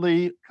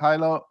ultimately,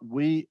 Kyla,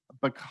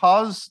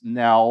 because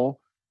now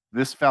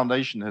this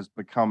foundation has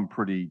become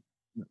pretty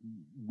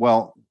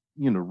well,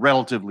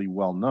 relatively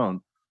well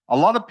known. A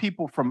lot of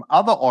people from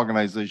other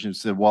organizations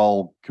said,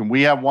 well, can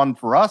we have one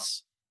for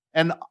us?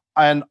 And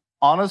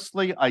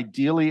honestly,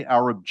 ideally,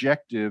 our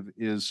objective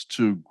is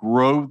to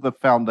grow the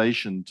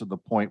foundation to the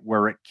point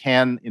where it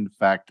can, in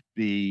fact,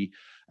 be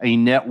a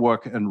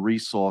network and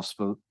resource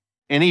for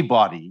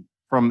anybody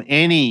from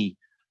any,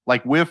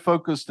 like we're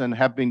focused and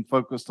have been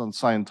focused on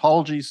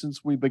Scientology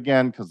since we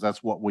began, because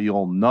that's what we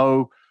all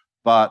know.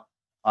 But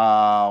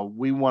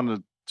we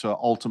wanted to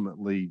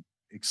ultimately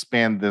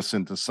expand this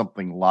into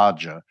something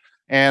larger.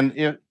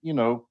 And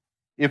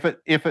if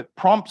it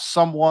prompts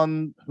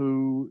someone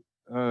who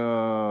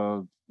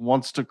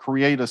wants to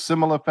create a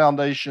similar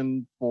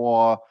foundation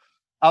for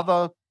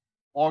other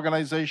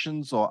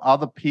organizations or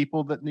other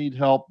people that need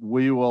help,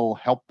 we will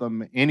help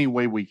them any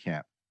way we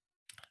can.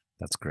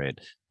 That's great.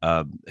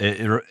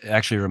 It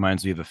actually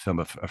reminds me of a film.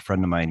 A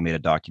friend of mine made a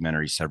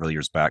documentary several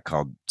years back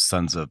called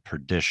Sons of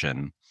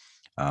Perdition,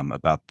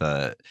 about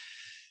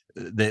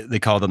they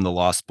call them the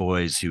Lost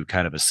Boys who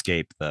kind of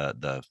escaped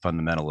the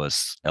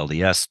fundamentalist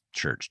LDS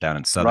church down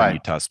in southern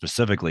Utah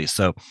specifically.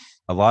 So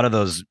a lot of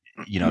those,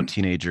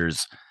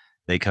 teenagers,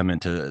 they come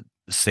into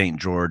St.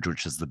 George,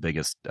 which is the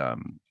biggest,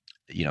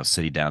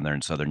 city down there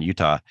in southern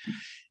Utah.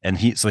 And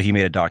he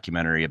made a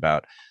documentary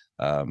about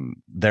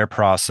their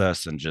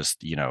process and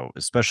just,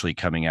 especially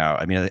coming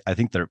out. I mean, I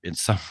think there, in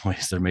some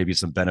ways, there may be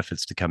some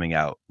benefits to coming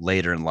out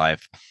later in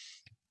life.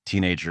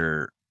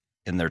 Teenager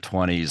in their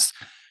 20s,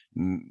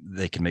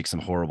 they can make some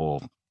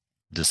horrible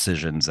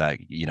decisions that,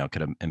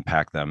 could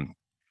impact them.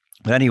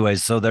 But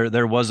anyways, so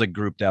there was a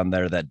group down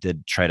there that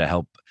did try to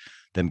help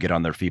them get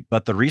on their feet,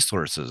 but the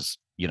resources,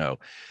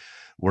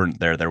 weren't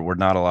there. There were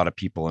not a lot of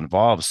people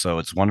involved. So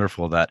it's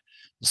wonderful that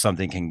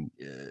something can,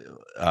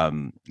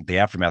 the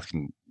Aftermath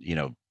can,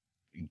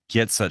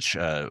 get such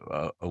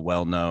a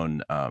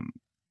well-known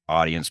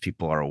audience.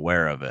 People are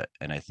aware of it.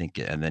 And I think,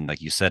 and then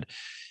like you said,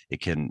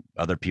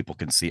 other people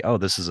can see, oh,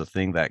 this is a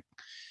thing that,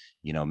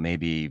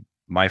 maybe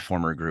my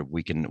former group,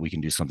 we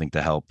can do something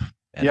to help,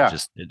 and Yeah.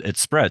 it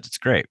spreads. It's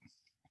great.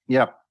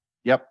 Yep.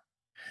 Yep.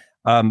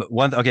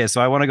 Okay,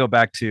 so I want to go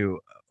back to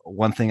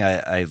one thing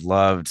I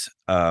loved,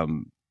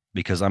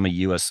 because I'm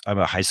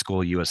a high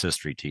school US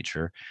history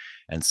teacher.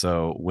 And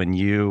so when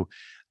you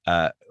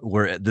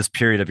were at this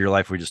period of your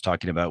life we're just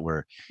talking about,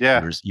 where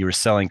Yeah. you were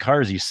selling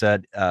cars, you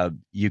said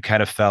you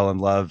kind of fell in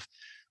love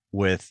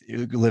with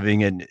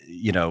living in,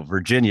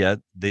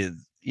 Virginia, the,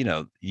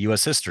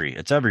 US history,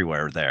 it's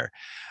everywhere there.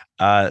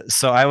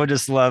 So I would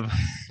just love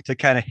to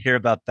kind of hear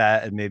about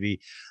that, and maybe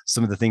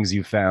some of the things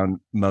you found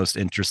most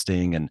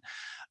interesting. And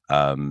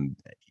um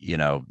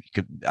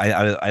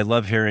I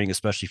love hearing,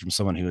 especially from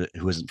someone who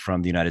isn't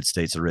from the United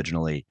States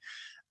originally,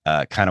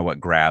 kind of what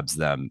grabs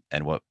them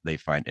and what they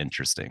find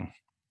interesting.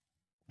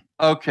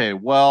 Okay.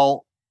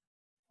 Well,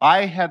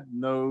 I had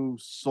no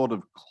sort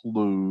of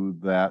clue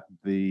that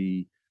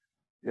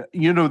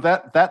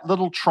that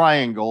little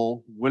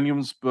triangle,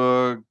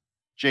 Williamsburg,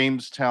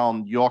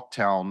 Jamestown,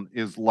 Yorktown,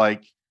 is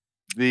like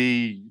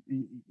the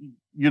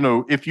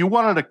if you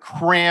wanted to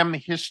cram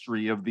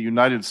history of the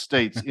United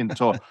States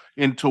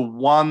into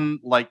one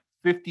like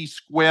 50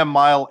 square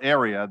mile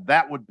area,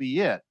 that would be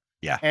it.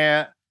 Yeah.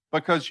 And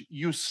because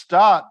you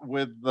start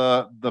with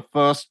the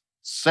first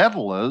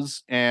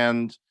settlers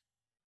and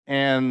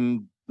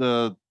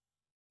the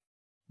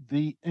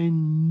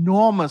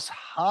enormous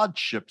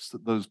hardships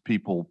that those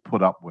people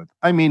put up with.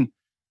 I mean,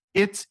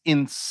 it's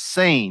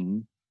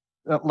insane.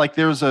 Like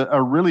there's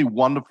a really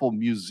wonderful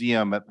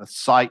museum at the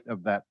site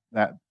of that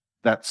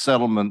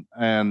settlement,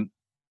 and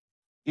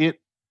it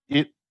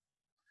it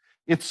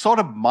it's sort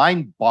of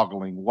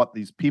mind-boggling what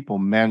these people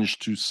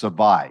managed to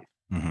survive.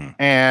 Mm-hmm.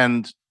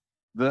 And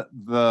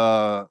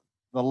the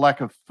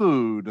lack of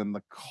food and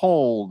the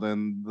cold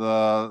and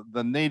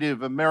the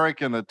Native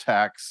American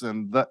attacks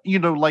and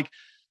like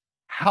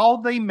how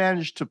they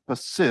managed to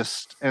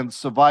persist and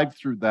survive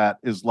through that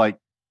is like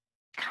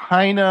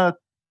kind of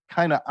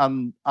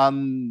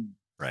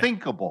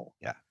unthinkable.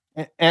 Right.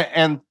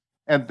 Yeah.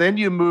 And then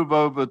you move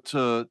over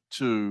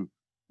to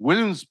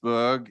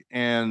Williamsburg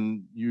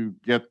and you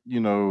get,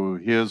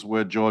 here's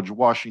where George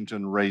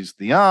Washington raised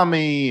the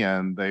army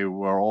and they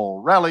were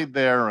all rallied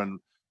there. And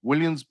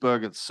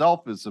Williamsburg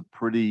itself is a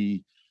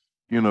pretty,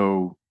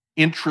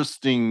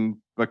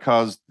 interesting,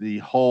 because the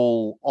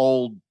whole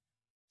old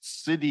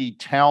city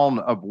town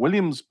of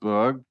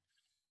Williamsburg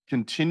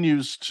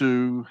continues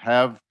to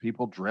have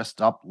people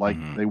dressed up like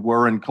they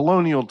were in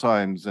colonial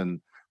times and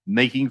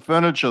making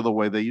furniture the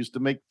way they used to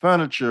make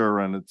furniture,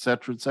 and et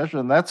cetera, et cetera.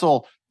 And that's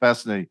all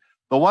fascinating.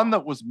 The one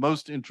that was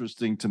most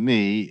interesting to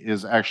me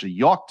is actually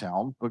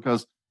Yorktown,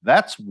 because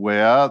that's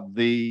where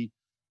the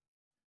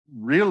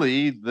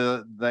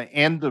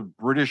end of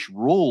British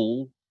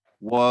rule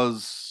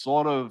was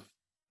sort of,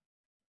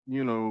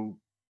 the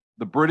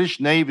British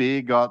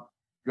Navy got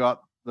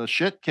the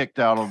shit kicked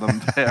out of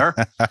them there.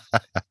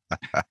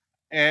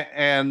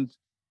 and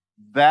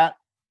that,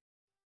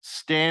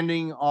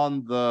 standing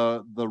on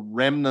the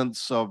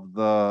remnants of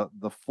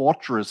the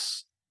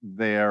fortress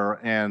there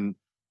and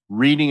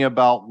reading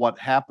about what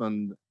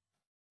happened,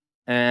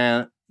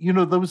 and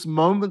those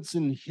moments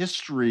in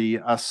history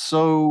are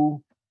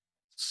so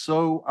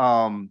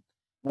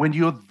when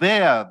you're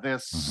there, they're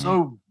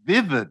so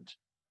vivid.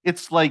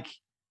 It's like,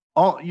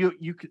 oh,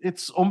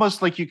 it's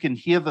almost like you can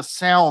hear the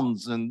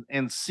sounds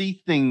and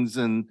see things,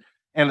 and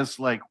it's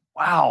like,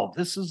 wow,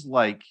 this is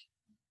like,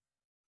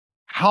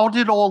 how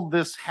did all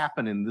this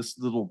happen in this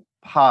little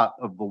part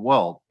of the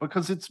world?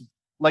 Because it's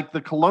like the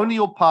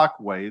Colonial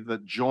Parkway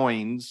that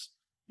joins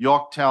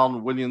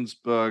Yorktown,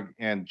 Williamsburg,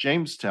 and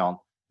Jamestown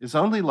is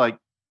only like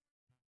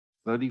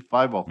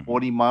 35 or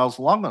 40 miles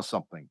long or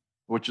something,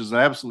 which is an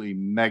absolutely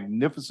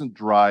magnificent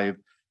drive.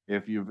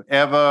 If you've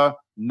ever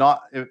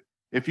not,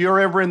 if you're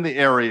ever in the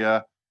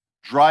area,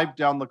 drive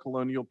down the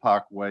Colonial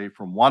Parkway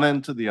from one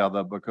end to the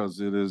other, because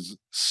it is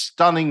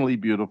stunningly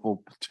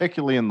beautiful,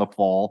 particularly in the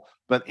fall,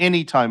 but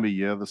any time of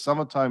year. The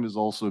summertime is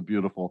also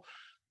beautiful.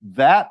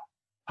 That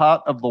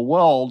part of the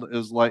world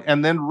is like,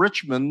 and then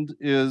Richmond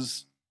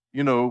is,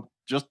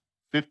 just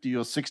 50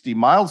 or 60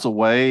 miles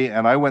away.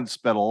 And I went and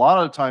spent a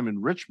lot of time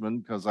in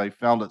Richmond because I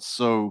found it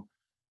so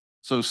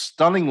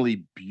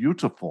stunningly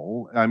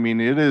beautiful. I mean,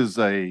 it is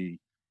a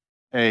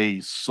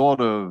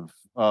sort of,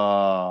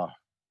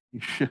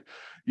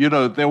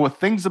 there were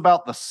things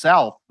about the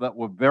South that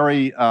were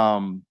very,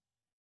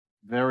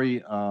 very,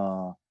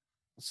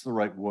 what's the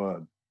right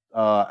word?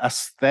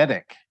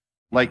 Aesthetic,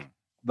 like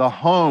the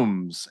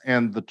homes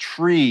and the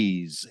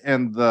trees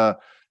and the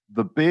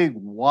big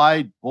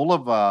wide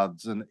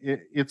boulevards. And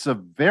it's a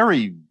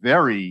very,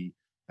 very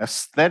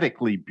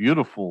aesthetically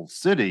beautiful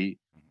city.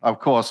 Of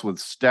course, with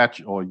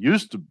statue, or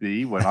used to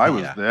be when I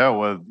was there,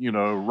 with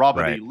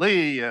Robert E.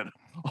 Lee and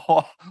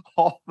all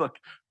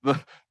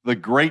the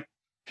great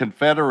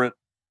Confederate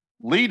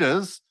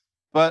leaders.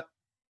 But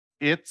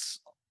it's,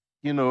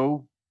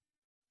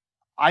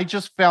 I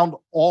just found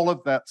all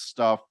of that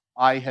stuff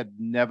I had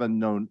never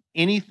known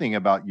anything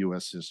about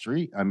US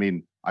history. I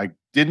mean, I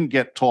didn't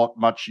get taught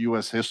much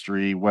US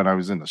history when I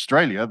was in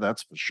Australia,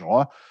 that's for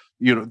sure.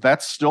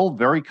 That's still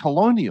very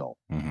colonial.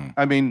 Mm-hmm.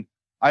 I mean,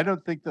 I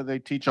don't think that they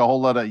teach a whole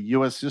lot of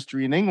US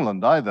history in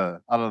England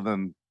either, other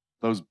than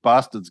those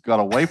bastards got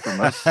away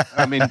from us.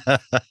 I mean,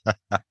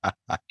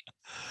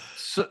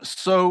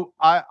 so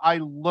I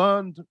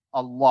learned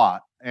a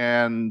lot,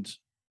 and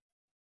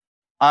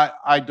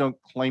I don't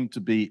claim to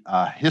be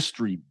a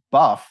history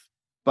buff,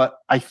 but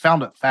I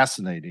found it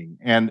fascinating,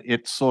 and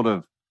it sort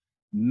of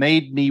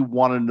made me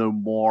want to know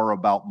more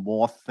about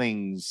more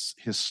things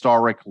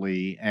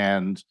historically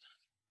and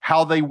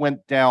how they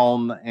went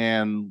down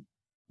and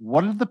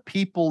what did the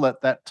people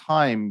at that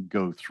time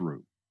go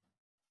through.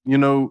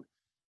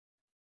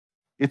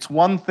 It's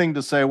one thing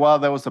to say, well,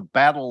 there was a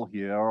battle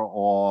here,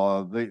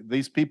 or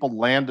these people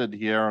landed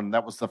here and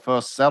that was the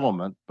first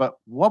settlement, but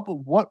what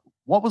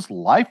was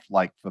life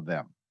like for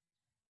them?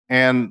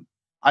 And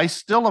I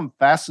still am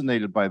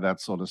fascinated by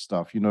that sort of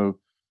stuff.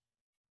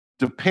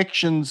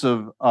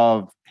 Depictions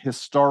of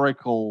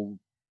historical,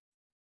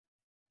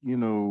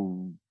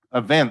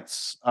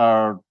 events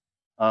are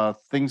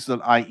things that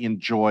I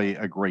enjoy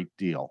a great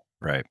deal.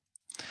 Right.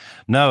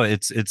 No,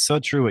 it's so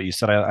true what you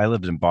said. I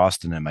lived in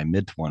Boston in my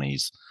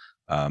mid-20s,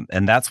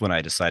 and that's when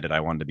I decided I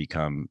wanted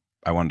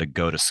to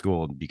go to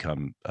school and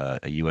become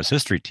a U.S.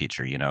 history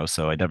teacher.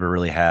 So I never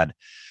really had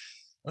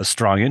a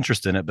strong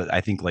interest in it, but I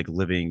think I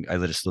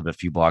just live a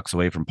few blocks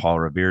away from Paul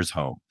Revere's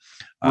home.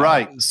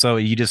 Right. So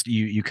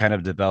you kind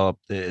of develop,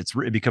 it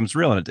becomes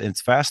real, and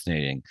it's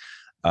fascinating.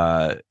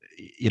 I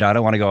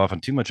don't want to go off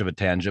on too much of a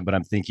tangent, but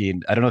I'm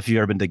thinking, I don't know if you've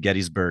ever been to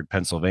Gettysburg,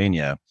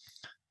 Pennsylvania.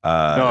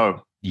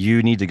 No.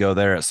 You need to go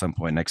there at some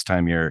point next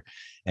time you're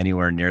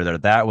anywhere near there.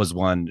 That was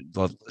one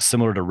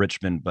similar to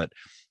Richmond, but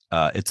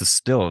it's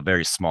still a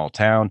very small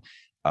town.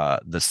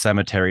 The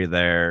cemetery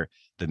there,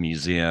 the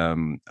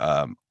museum,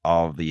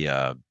 all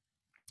the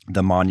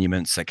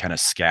monuments that kind of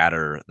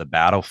scatter the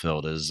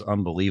battlefield is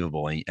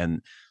unbelievable.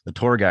 And the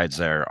tour guides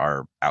there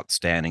are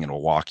outstanding and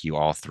will walk you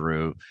all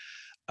through.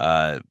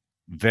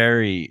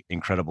 Very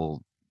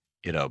incredible,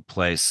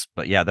 place.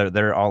 But yeah,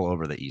 they're all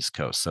over the East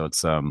Coast. So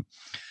it's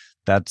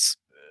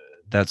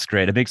that's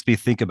great. It makes me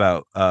think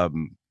about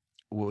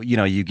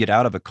you get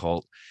out of a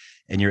cult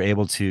and you're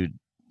able to,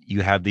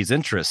 you have these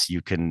interests,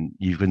 you can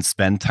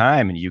spend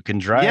time and you can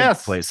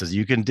drive places,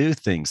 you can do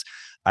things.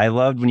 I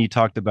loved when you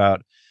talked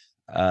about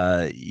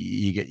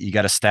you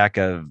got a stack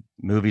of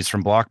movies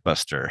from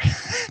Blockbuster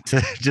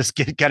to just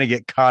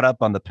get caught up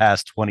on the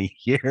past 20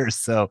 years.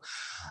 So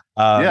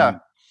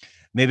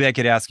maybe I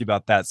could ask you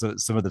about that. So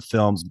some of the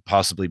films,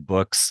 possibly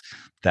books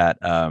that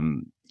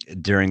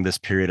during this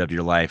period of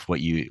your life, what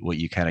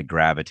you kind of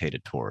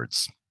gravitated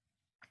towards.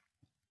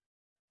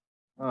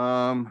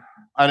 I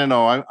don't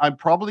know. I'm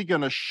probably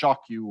going to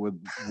shock you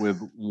with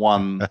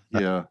one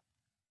here.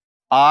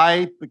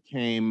 I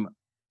became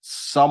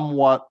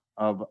somewhat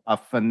of a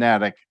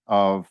fanatic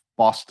of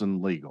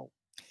Boston Legal.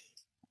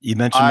 You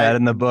mentioned that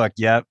in the book.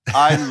 Yep.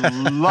 I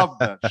love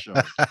that show.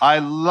 I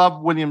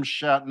love William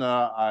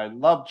Shatner. I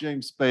love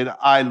James Spader.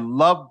 I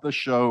love the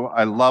show.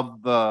 I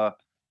love the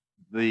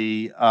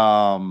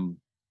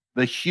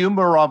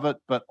humor of it,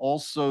 but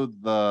also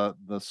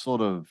the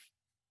sort of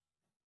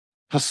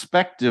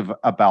perspective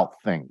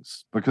about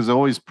things, because it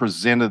always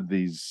presented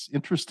these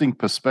interesting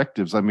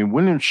perspectives. I mean,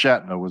 William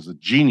Shatner was a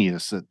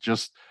genius at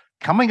just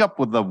coming up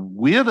with the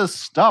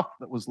weirdest stuff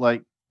that was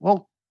like,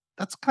 well,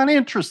 that's kind of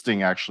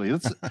interesting, actually.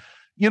 It's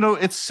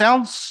it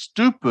sounds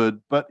stupid,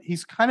 but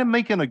he's kind of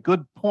making a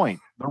good point.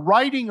 The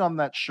writing on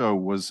that show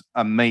was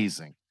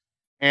amazing.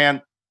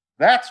 And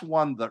that's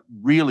one that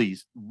really,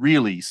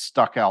 really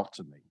stuck out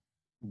to me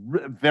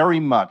very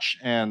much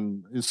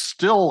and is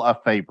still a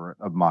favorite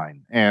of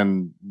mine.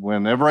 And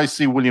whenever I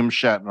see William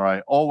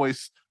Shatner,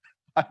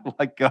 I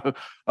like go,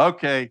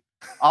 okay,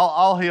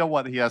 I'll hear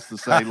what he has to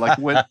say. Like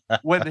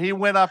when he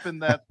went up in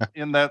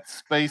that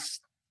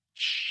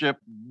spaceship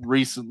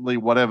recently,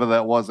 whatever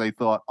that was, I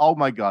thought, oh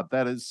my God,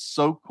 that is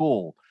so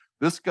cool.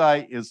 This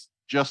guy is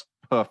just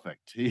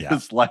perfect. He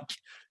is like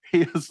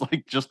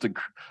just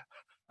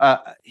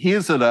he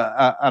is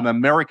an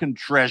American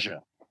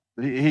treasure.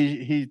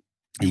 He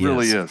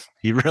really is.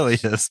 He really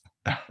is.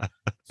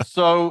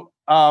 So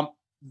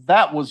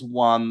that was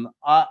one.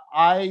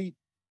 I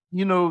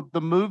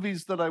the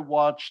movies that I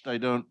watched, I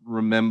don't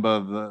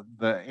remember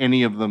the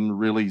any of them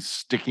really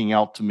sticking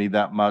out to me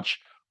that much,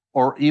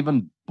 or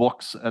even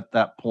books at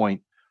that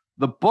point.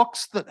 The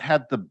books that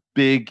had the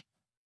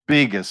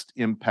biggest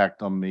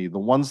impact on me, the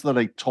ones that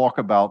I talk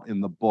about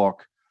in the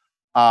book,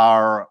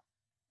 are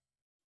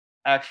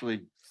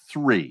actually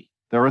three.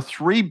 There are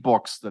three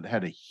books that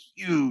had a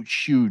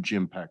huge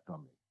impact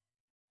on me.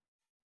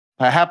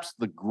 Perhaps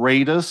the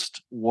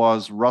greatest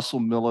was Russell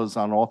Miller's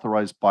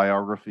unauthorized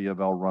biography of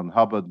L. Ron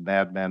Hubbard,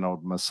 Madman or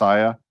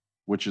Messiah,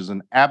 which is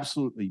an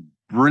absolutely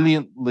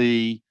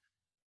brilliantly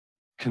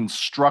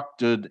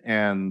constructed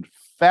and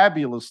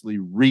fabulously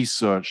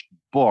researched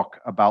book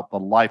about the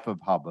life of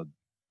Hubbard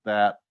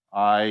that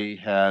I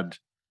had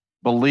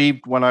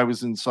believed when I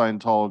was in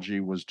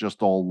Scientology was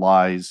just all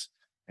lies.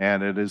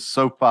 And it is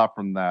so far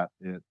from that.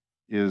 It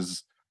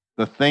is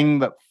the thing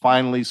that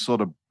finally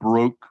sort of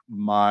broke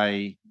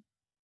my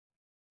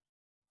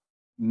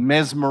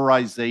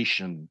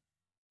mesmerization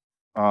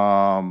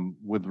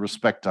with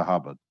respect to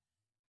Hubbard.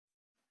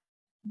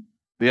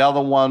 The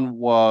other one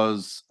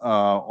was,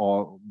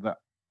 the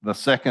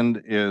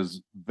second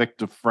is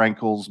Viktor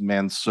Frankl's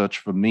Man's Search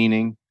for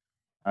Meaning,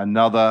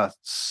 another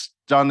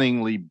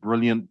stunningly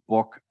brilliant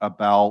book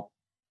about,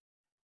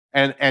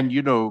 and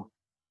you know,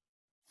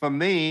 for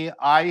me,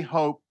 I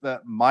hope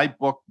that my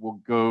book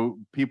will go,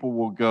 people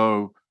will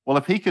go, well,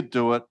 if he could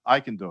do it, I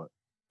can do it.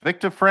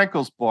 Viktor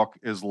Frankl's book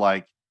is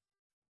like,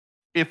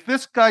 if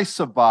this guy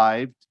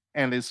survived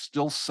and is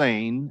still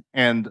sane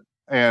and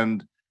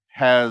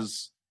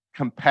has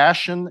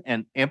compassion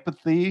and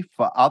empathy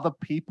for other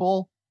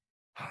people,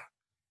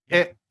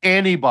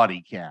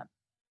 anybody can.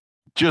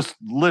 Just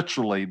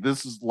literally,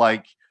 this is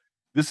like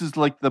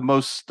the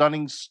most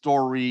stunning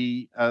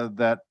story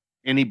that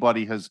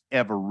anybody has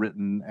ever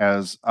written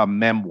as a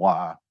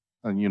memoir.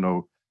 And you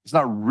know, it's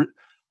not.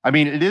 I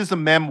mean, it is a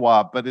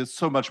memoir, but it's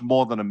so much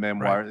more than a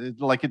memoir.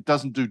 Right. It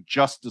doesn't do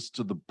justice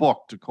to the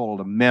book to call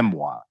it a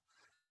memoir.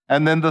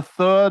 And then the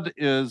third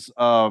is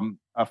a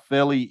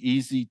fairly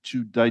easy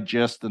to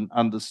digest and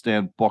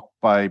understand book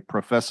by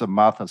Professor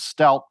Martha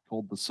Stout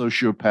called The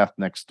Sociopath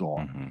Next Door.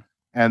 Mm-hmm.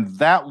 And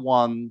that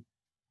one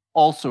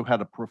also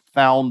had a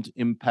profound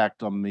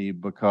impact on me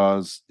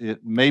because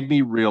it made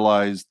me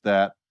realize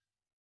that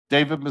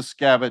David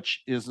Miscavige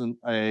isn't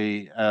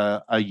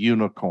a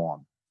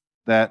unicorn,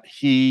 that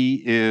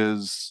he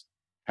has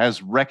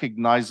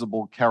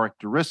recognizable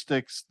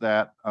characteristics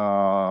that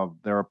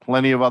there are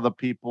plenty of other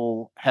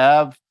people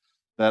have,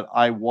 that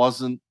I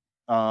wasn't,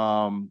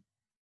 I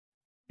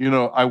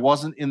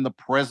wasn't in the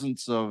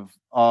presence of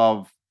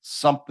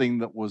something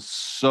that was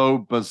so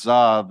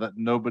bizarre that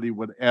nobody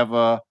would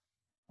ever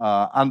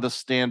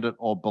understand it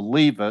or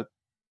believe it.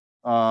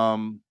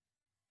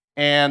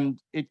 And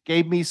it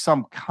gave me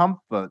some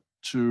comfort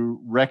to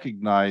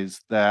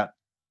recognize that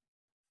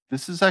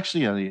this is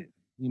actually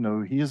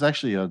he is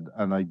actually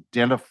an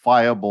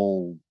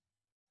identifiable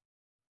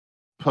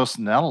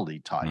personality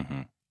type.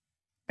 Mm-hmm.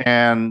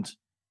 And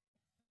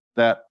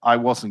that I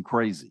wasn't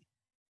crazy,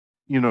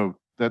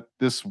 that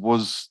this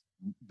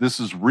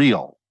is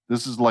real.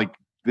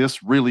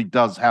 This really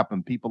does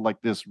happen. People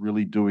like this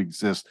really do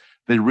exist.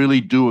 They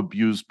really do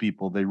abuse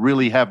people. They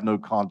really have no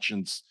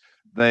conscience.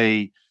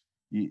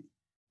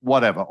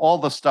 Whatever, all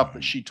the stuff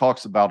that she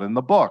talks about in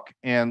the book.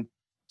 And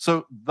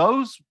so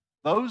those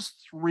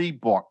three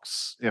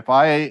books, if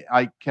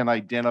I can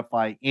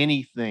identify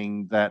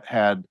anything that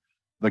had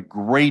the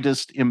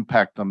greatest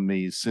impact on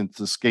me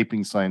since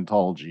escaping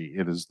Scientology,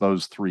 it is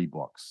those three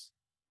books.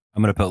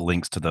 I'm going to put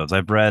links to those.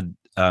 I've read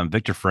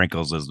Viktor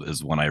Frankl's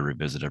is one I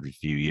revisit every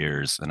few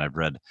years, and I've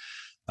read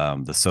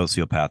the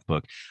Sociopath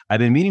book. I've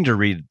been meaning to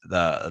read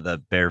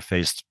the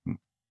Barefaced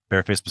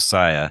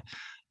Messiah.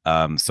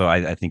 So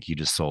I think you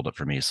just sold it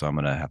for me. So I'm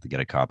going to have to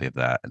get a copy of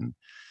that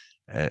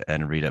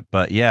and read it.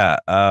 But yeah,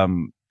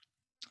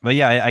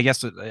 I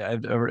guess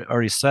I've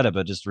already said it,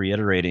 but just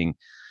reiterating,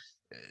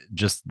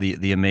 just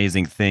the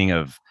amazing thing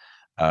of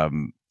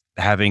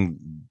having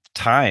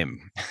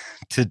time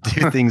to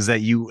do things that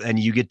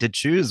you get to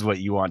choose what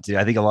you want to.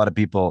 I think a lot of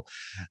people,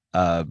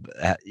 and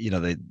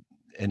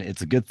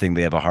it's a good thing,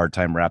 they have a hard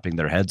time wrapping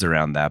their heads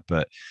around that.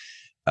 But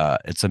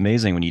it's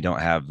amazing when you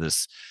don't have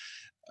this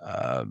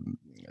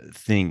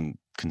thing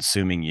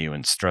consuming you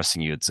and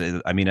stressing you.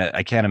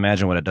 I can't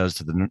imagine what it does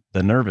to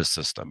the nervous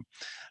system,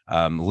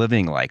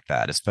 living like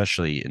that,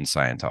 especially in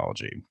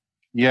Scientology.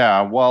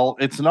 Yeah, well,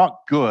 it's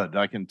not good,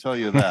 I can tell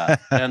you that.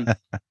 and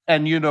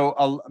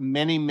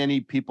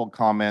many people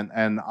comment,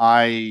 and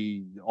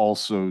I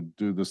also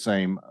do the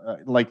same.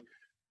 Like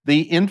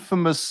the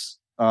infamous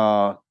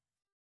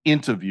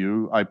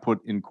interview, I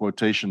put in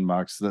quotation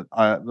marks, that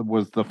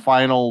was the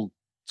final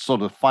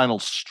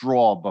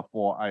straw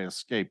before I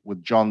escaped,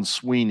 with John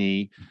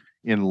Sweeney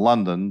in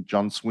London,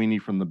 John Sweeney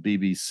from the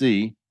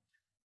BBC.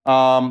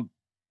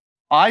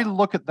 I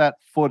look at that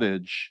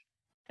footage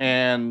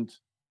and,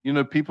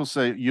 people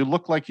say, you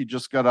look like you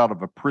just got out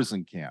of a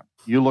prison camp.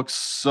 You look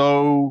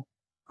so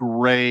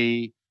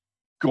gray,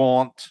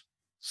 gaunt,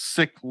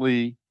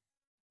 sickly,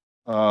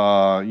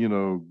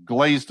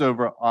 glazed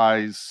over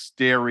eyes,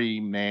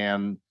 starey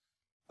man.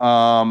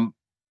 And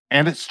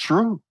it's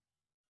true.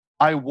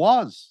 I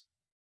was.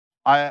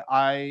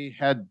 I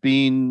had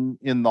been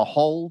in the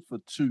hole for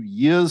 2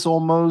 years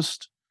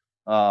almost,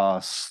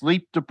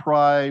 sleep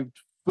deprived,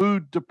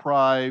 food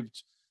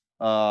deprived,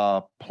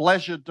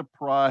 pleasure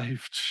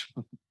deprived,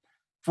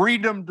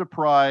 freedom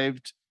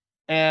deprived.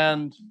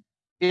 And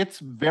it's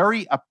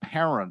very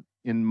apparent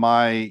in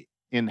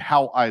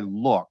how I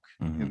look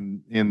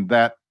in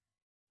that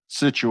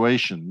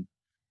situation,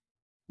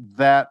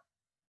 that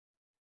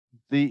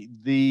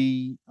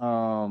that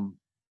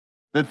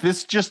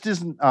this just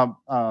isn't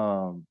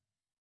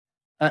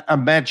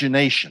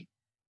imagination.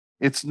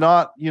 It's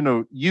not,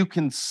 you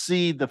can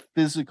see the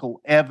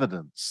physical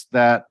evidence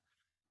that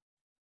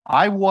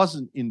I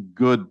wasn't in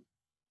good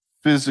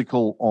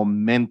physical or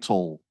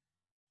mental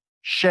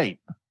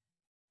shape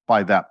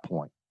by that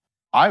point.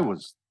 I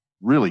was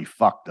really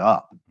fucked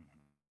up.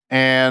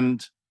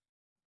 And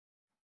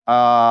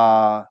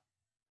I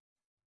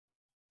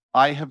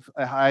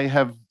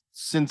have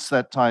since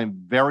that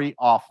time very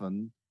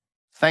often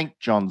thanked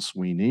John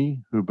Sweeney,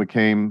 who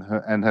became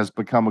and has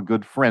become a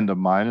good friend of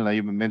mine. And I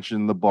even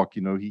mentioned in the book,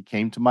 you know, he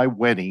came to my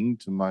wedding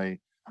to my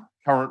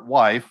current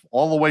wife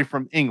all the way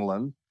from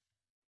England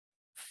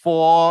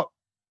for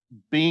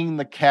being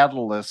the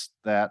catalyst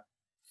that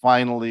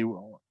finally,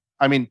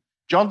 I mean,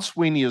 John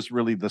Sweeney is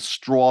really the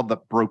straw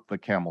that broke the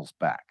camel's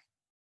back.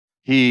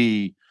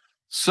 He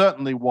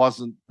certainly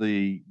wasn't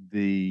the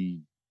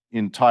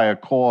entire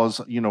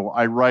cause. You know,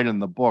 I write in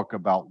the book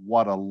about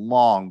what a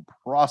long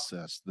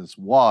process this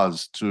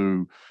was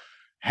to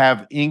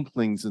have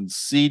inklings and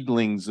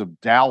seedlings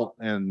of doubt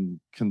and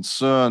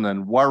concern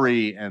and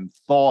worry and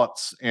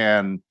thoughts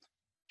and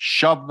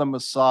shove them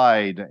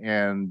aside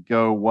and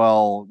go,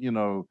 well, you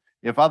know,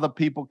 if other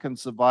people can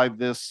survive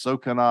this, so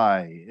can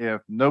I.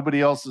 If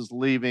nobody else is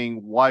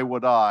leaving, why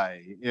would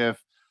I?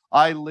 If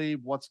I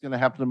leave, what's going to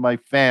happen to my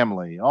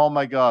family? Oh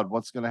my God,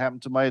 what's going to happen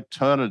to my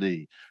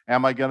eternity?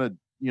 Am I going to,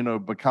 you know,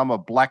 become a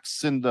black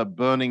cinder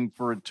burning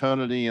for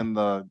eternity in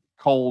the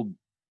cold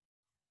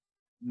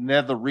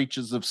nether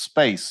reaches of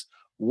space?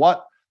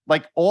 What,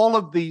 like all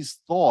of these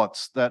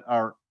thoughts that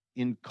are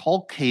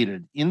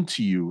inculcated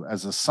into you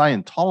as a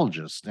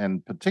Scientologist,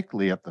 and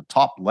particularly at the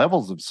top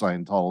levels of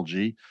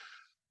Scientology,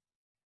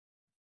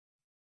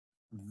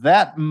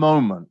 that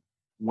moment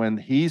when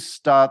he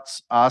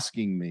starts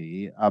asking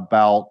me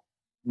about,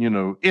 you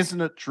know,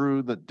 isn't it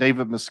true that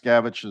David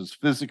Miscavige has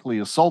physically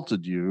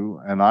assaulted you?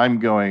 And I'm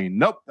going,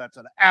 nope, that's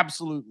an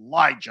absolute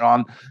lie,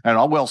 John, and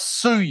I will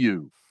sue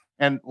you.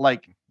 And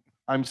like,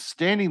 I'm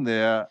standing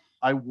there,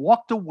 I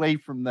walked away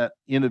from that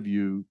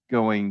interview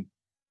going,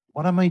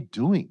 what am I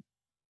doing?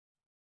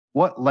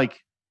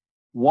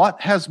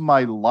 What has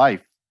my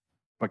life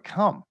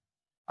become?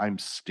 I'm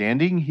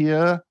standing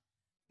here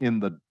in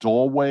the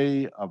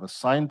doorway of a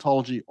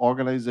Scientology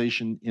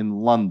organization in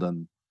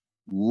London,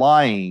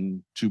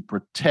 lying to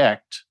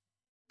protect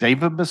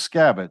David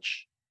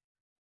Miscavige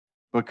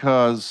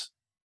because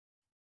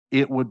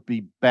it would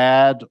be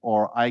bad,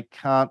 or I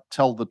can't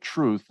tell the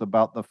truth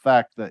about the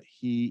fact that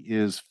he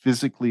is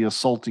physically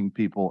assaulting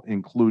people,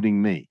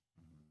 including me.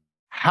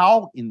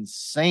 How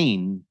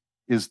insane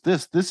is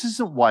this? This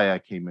isn't why I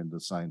came into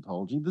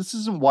Scientology. This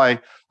isn't why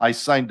I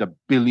signed a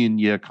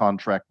billion-year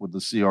contract with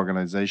the Sea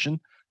Organization.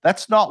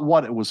 That's not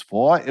what it was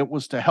for. It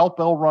was to help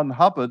L. Ron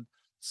Hubbard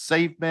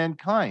save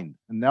mankind.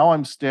 And now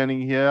I'm standing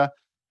here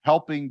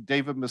helping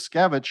David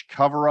Miscavige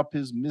cover up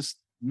his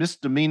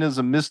misdemeanors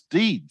and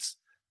misdeeds.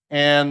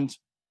 And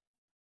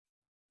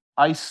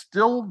I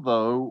still,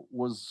 though,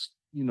 was,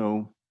 you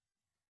know,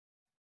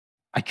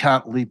 I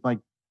can't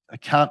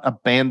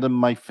abandon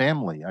my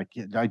family.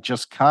 I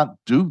just can't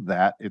do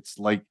that. It's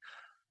like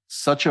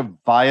such a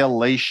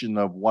violation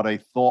of what I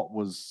thought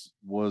was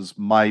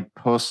my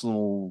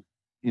personal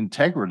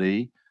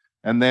integrity.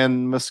 And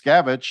then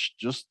Miscavige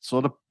just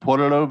sort of put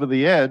it over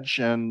the edge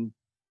and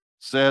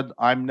said,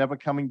 I'm never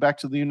coming back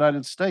to the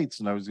United States.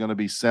 And I was going to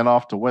be sent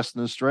off to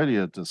Western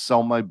Australia to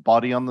sell my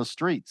body on the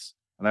streets.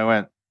 And I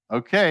went,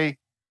 okay,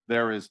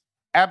 there is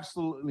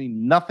absolutely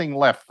nothing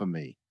left for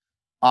me.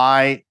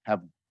 I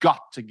have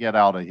got to get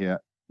out of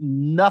here.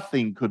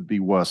 Nothing could be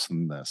worse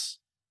than this.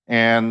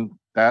 And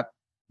that,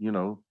 you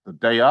know, the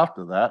day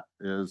after that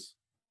is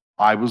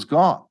I was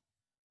gone.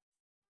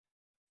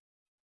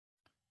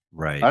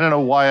 Right. I don't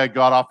know why I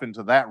got off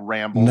into that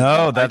ramble.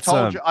 No, that's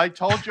I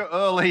told you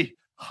early.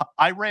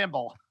 I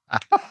ramble.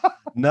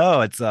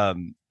 No, it's I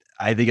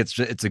think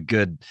it's a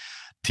good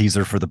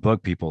teaser for the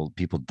book. People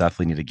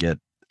definitely need to get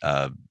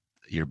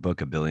your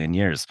book, A Billion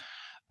Years.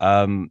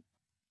 That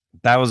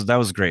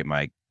was great,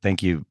 Mike.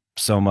 Thank you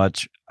so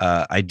much.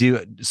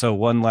 So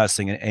one last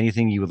thing,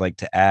 anything you would like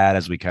to add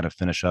as we kind of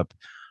finish up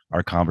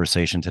our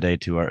conversation today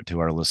to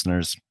our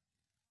listeners?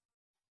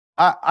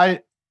 I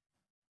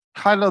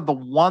kind of the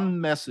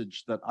one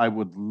message that I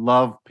would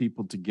love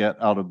people to get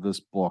out of this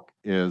book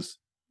is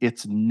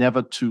it's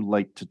never too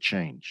late to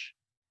change.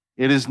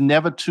 It is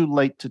never too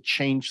late to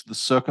change the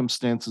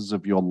circumstances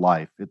of your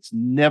life. It's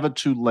never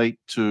too late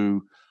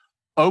to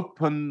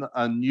open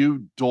a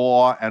new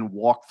door and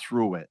walk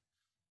through it.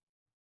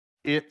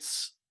 It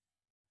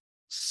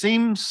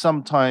seems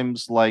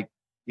sometimes like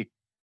it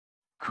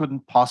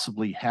couldn't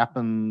possibly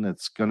happen.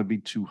 It's going to be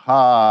too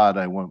hard.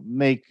 I won't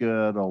make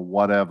it or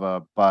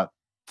whatever. But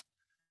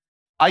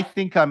I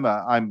think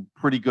I'm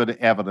pretty good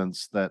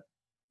evidence that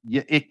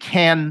it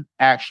can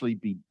actually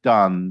be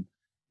done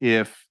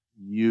if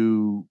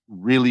you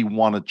really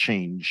want to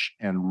change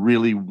and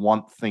really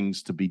want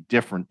things to be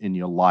different in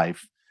your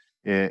life.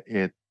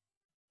 The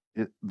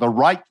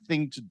right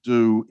thing to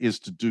do is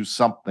to do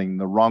something.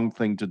 The wrong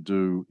thing to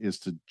do is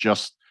to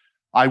just,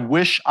 I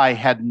wish I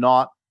had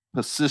not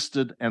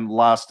persisted and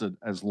lasted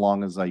as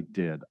long as I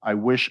did. I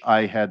wish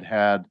I had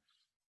had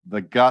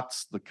the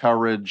guts, the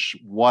courage,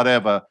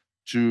 whatever,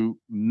 to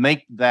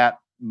make that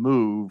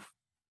move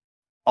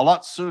a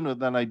lot sooner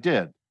than I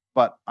did.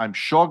 But I'm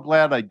sure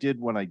glad I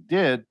did when I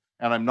did,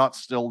 and I'm not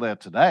still there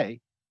today.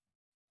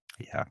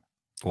 Yeah.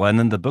 Well, and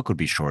then the book would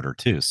be shorter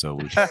too. So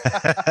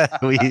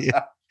we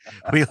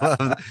we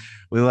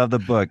love the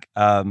book.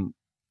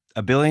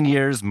 A Billion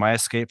Years: My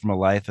Escape from a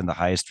Life in the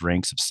Highest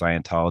Ranks of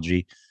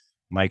Scientology.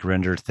 Mike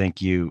Rinder,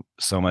 thank you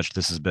so much.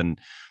 This has been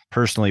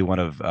personally one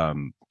of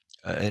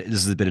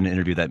this has been an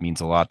interview that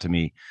means a lot to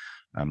me.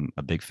 I'm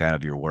a big fan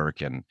of your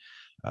work, and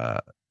I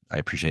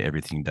appreciate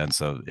everything you've done.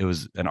 So it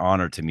was an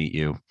honor to meet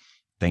you.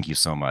 Thank you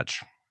so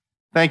much.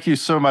 Thank you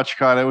so much,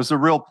 Kyle. It was a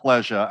real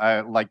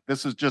pleasure.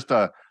 This is just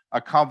a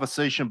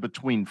conversation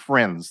between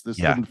friends. This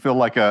didn't feel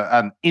like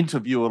an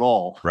interview at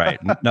all. Right.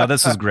 No,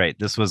 this was great.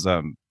 This was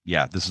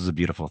this was a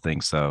beautiful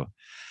thing. So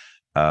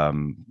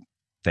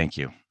thank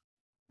you.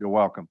 You're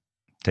welcome.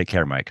 Take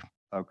care, Mike.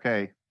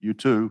 Okay. You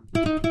too.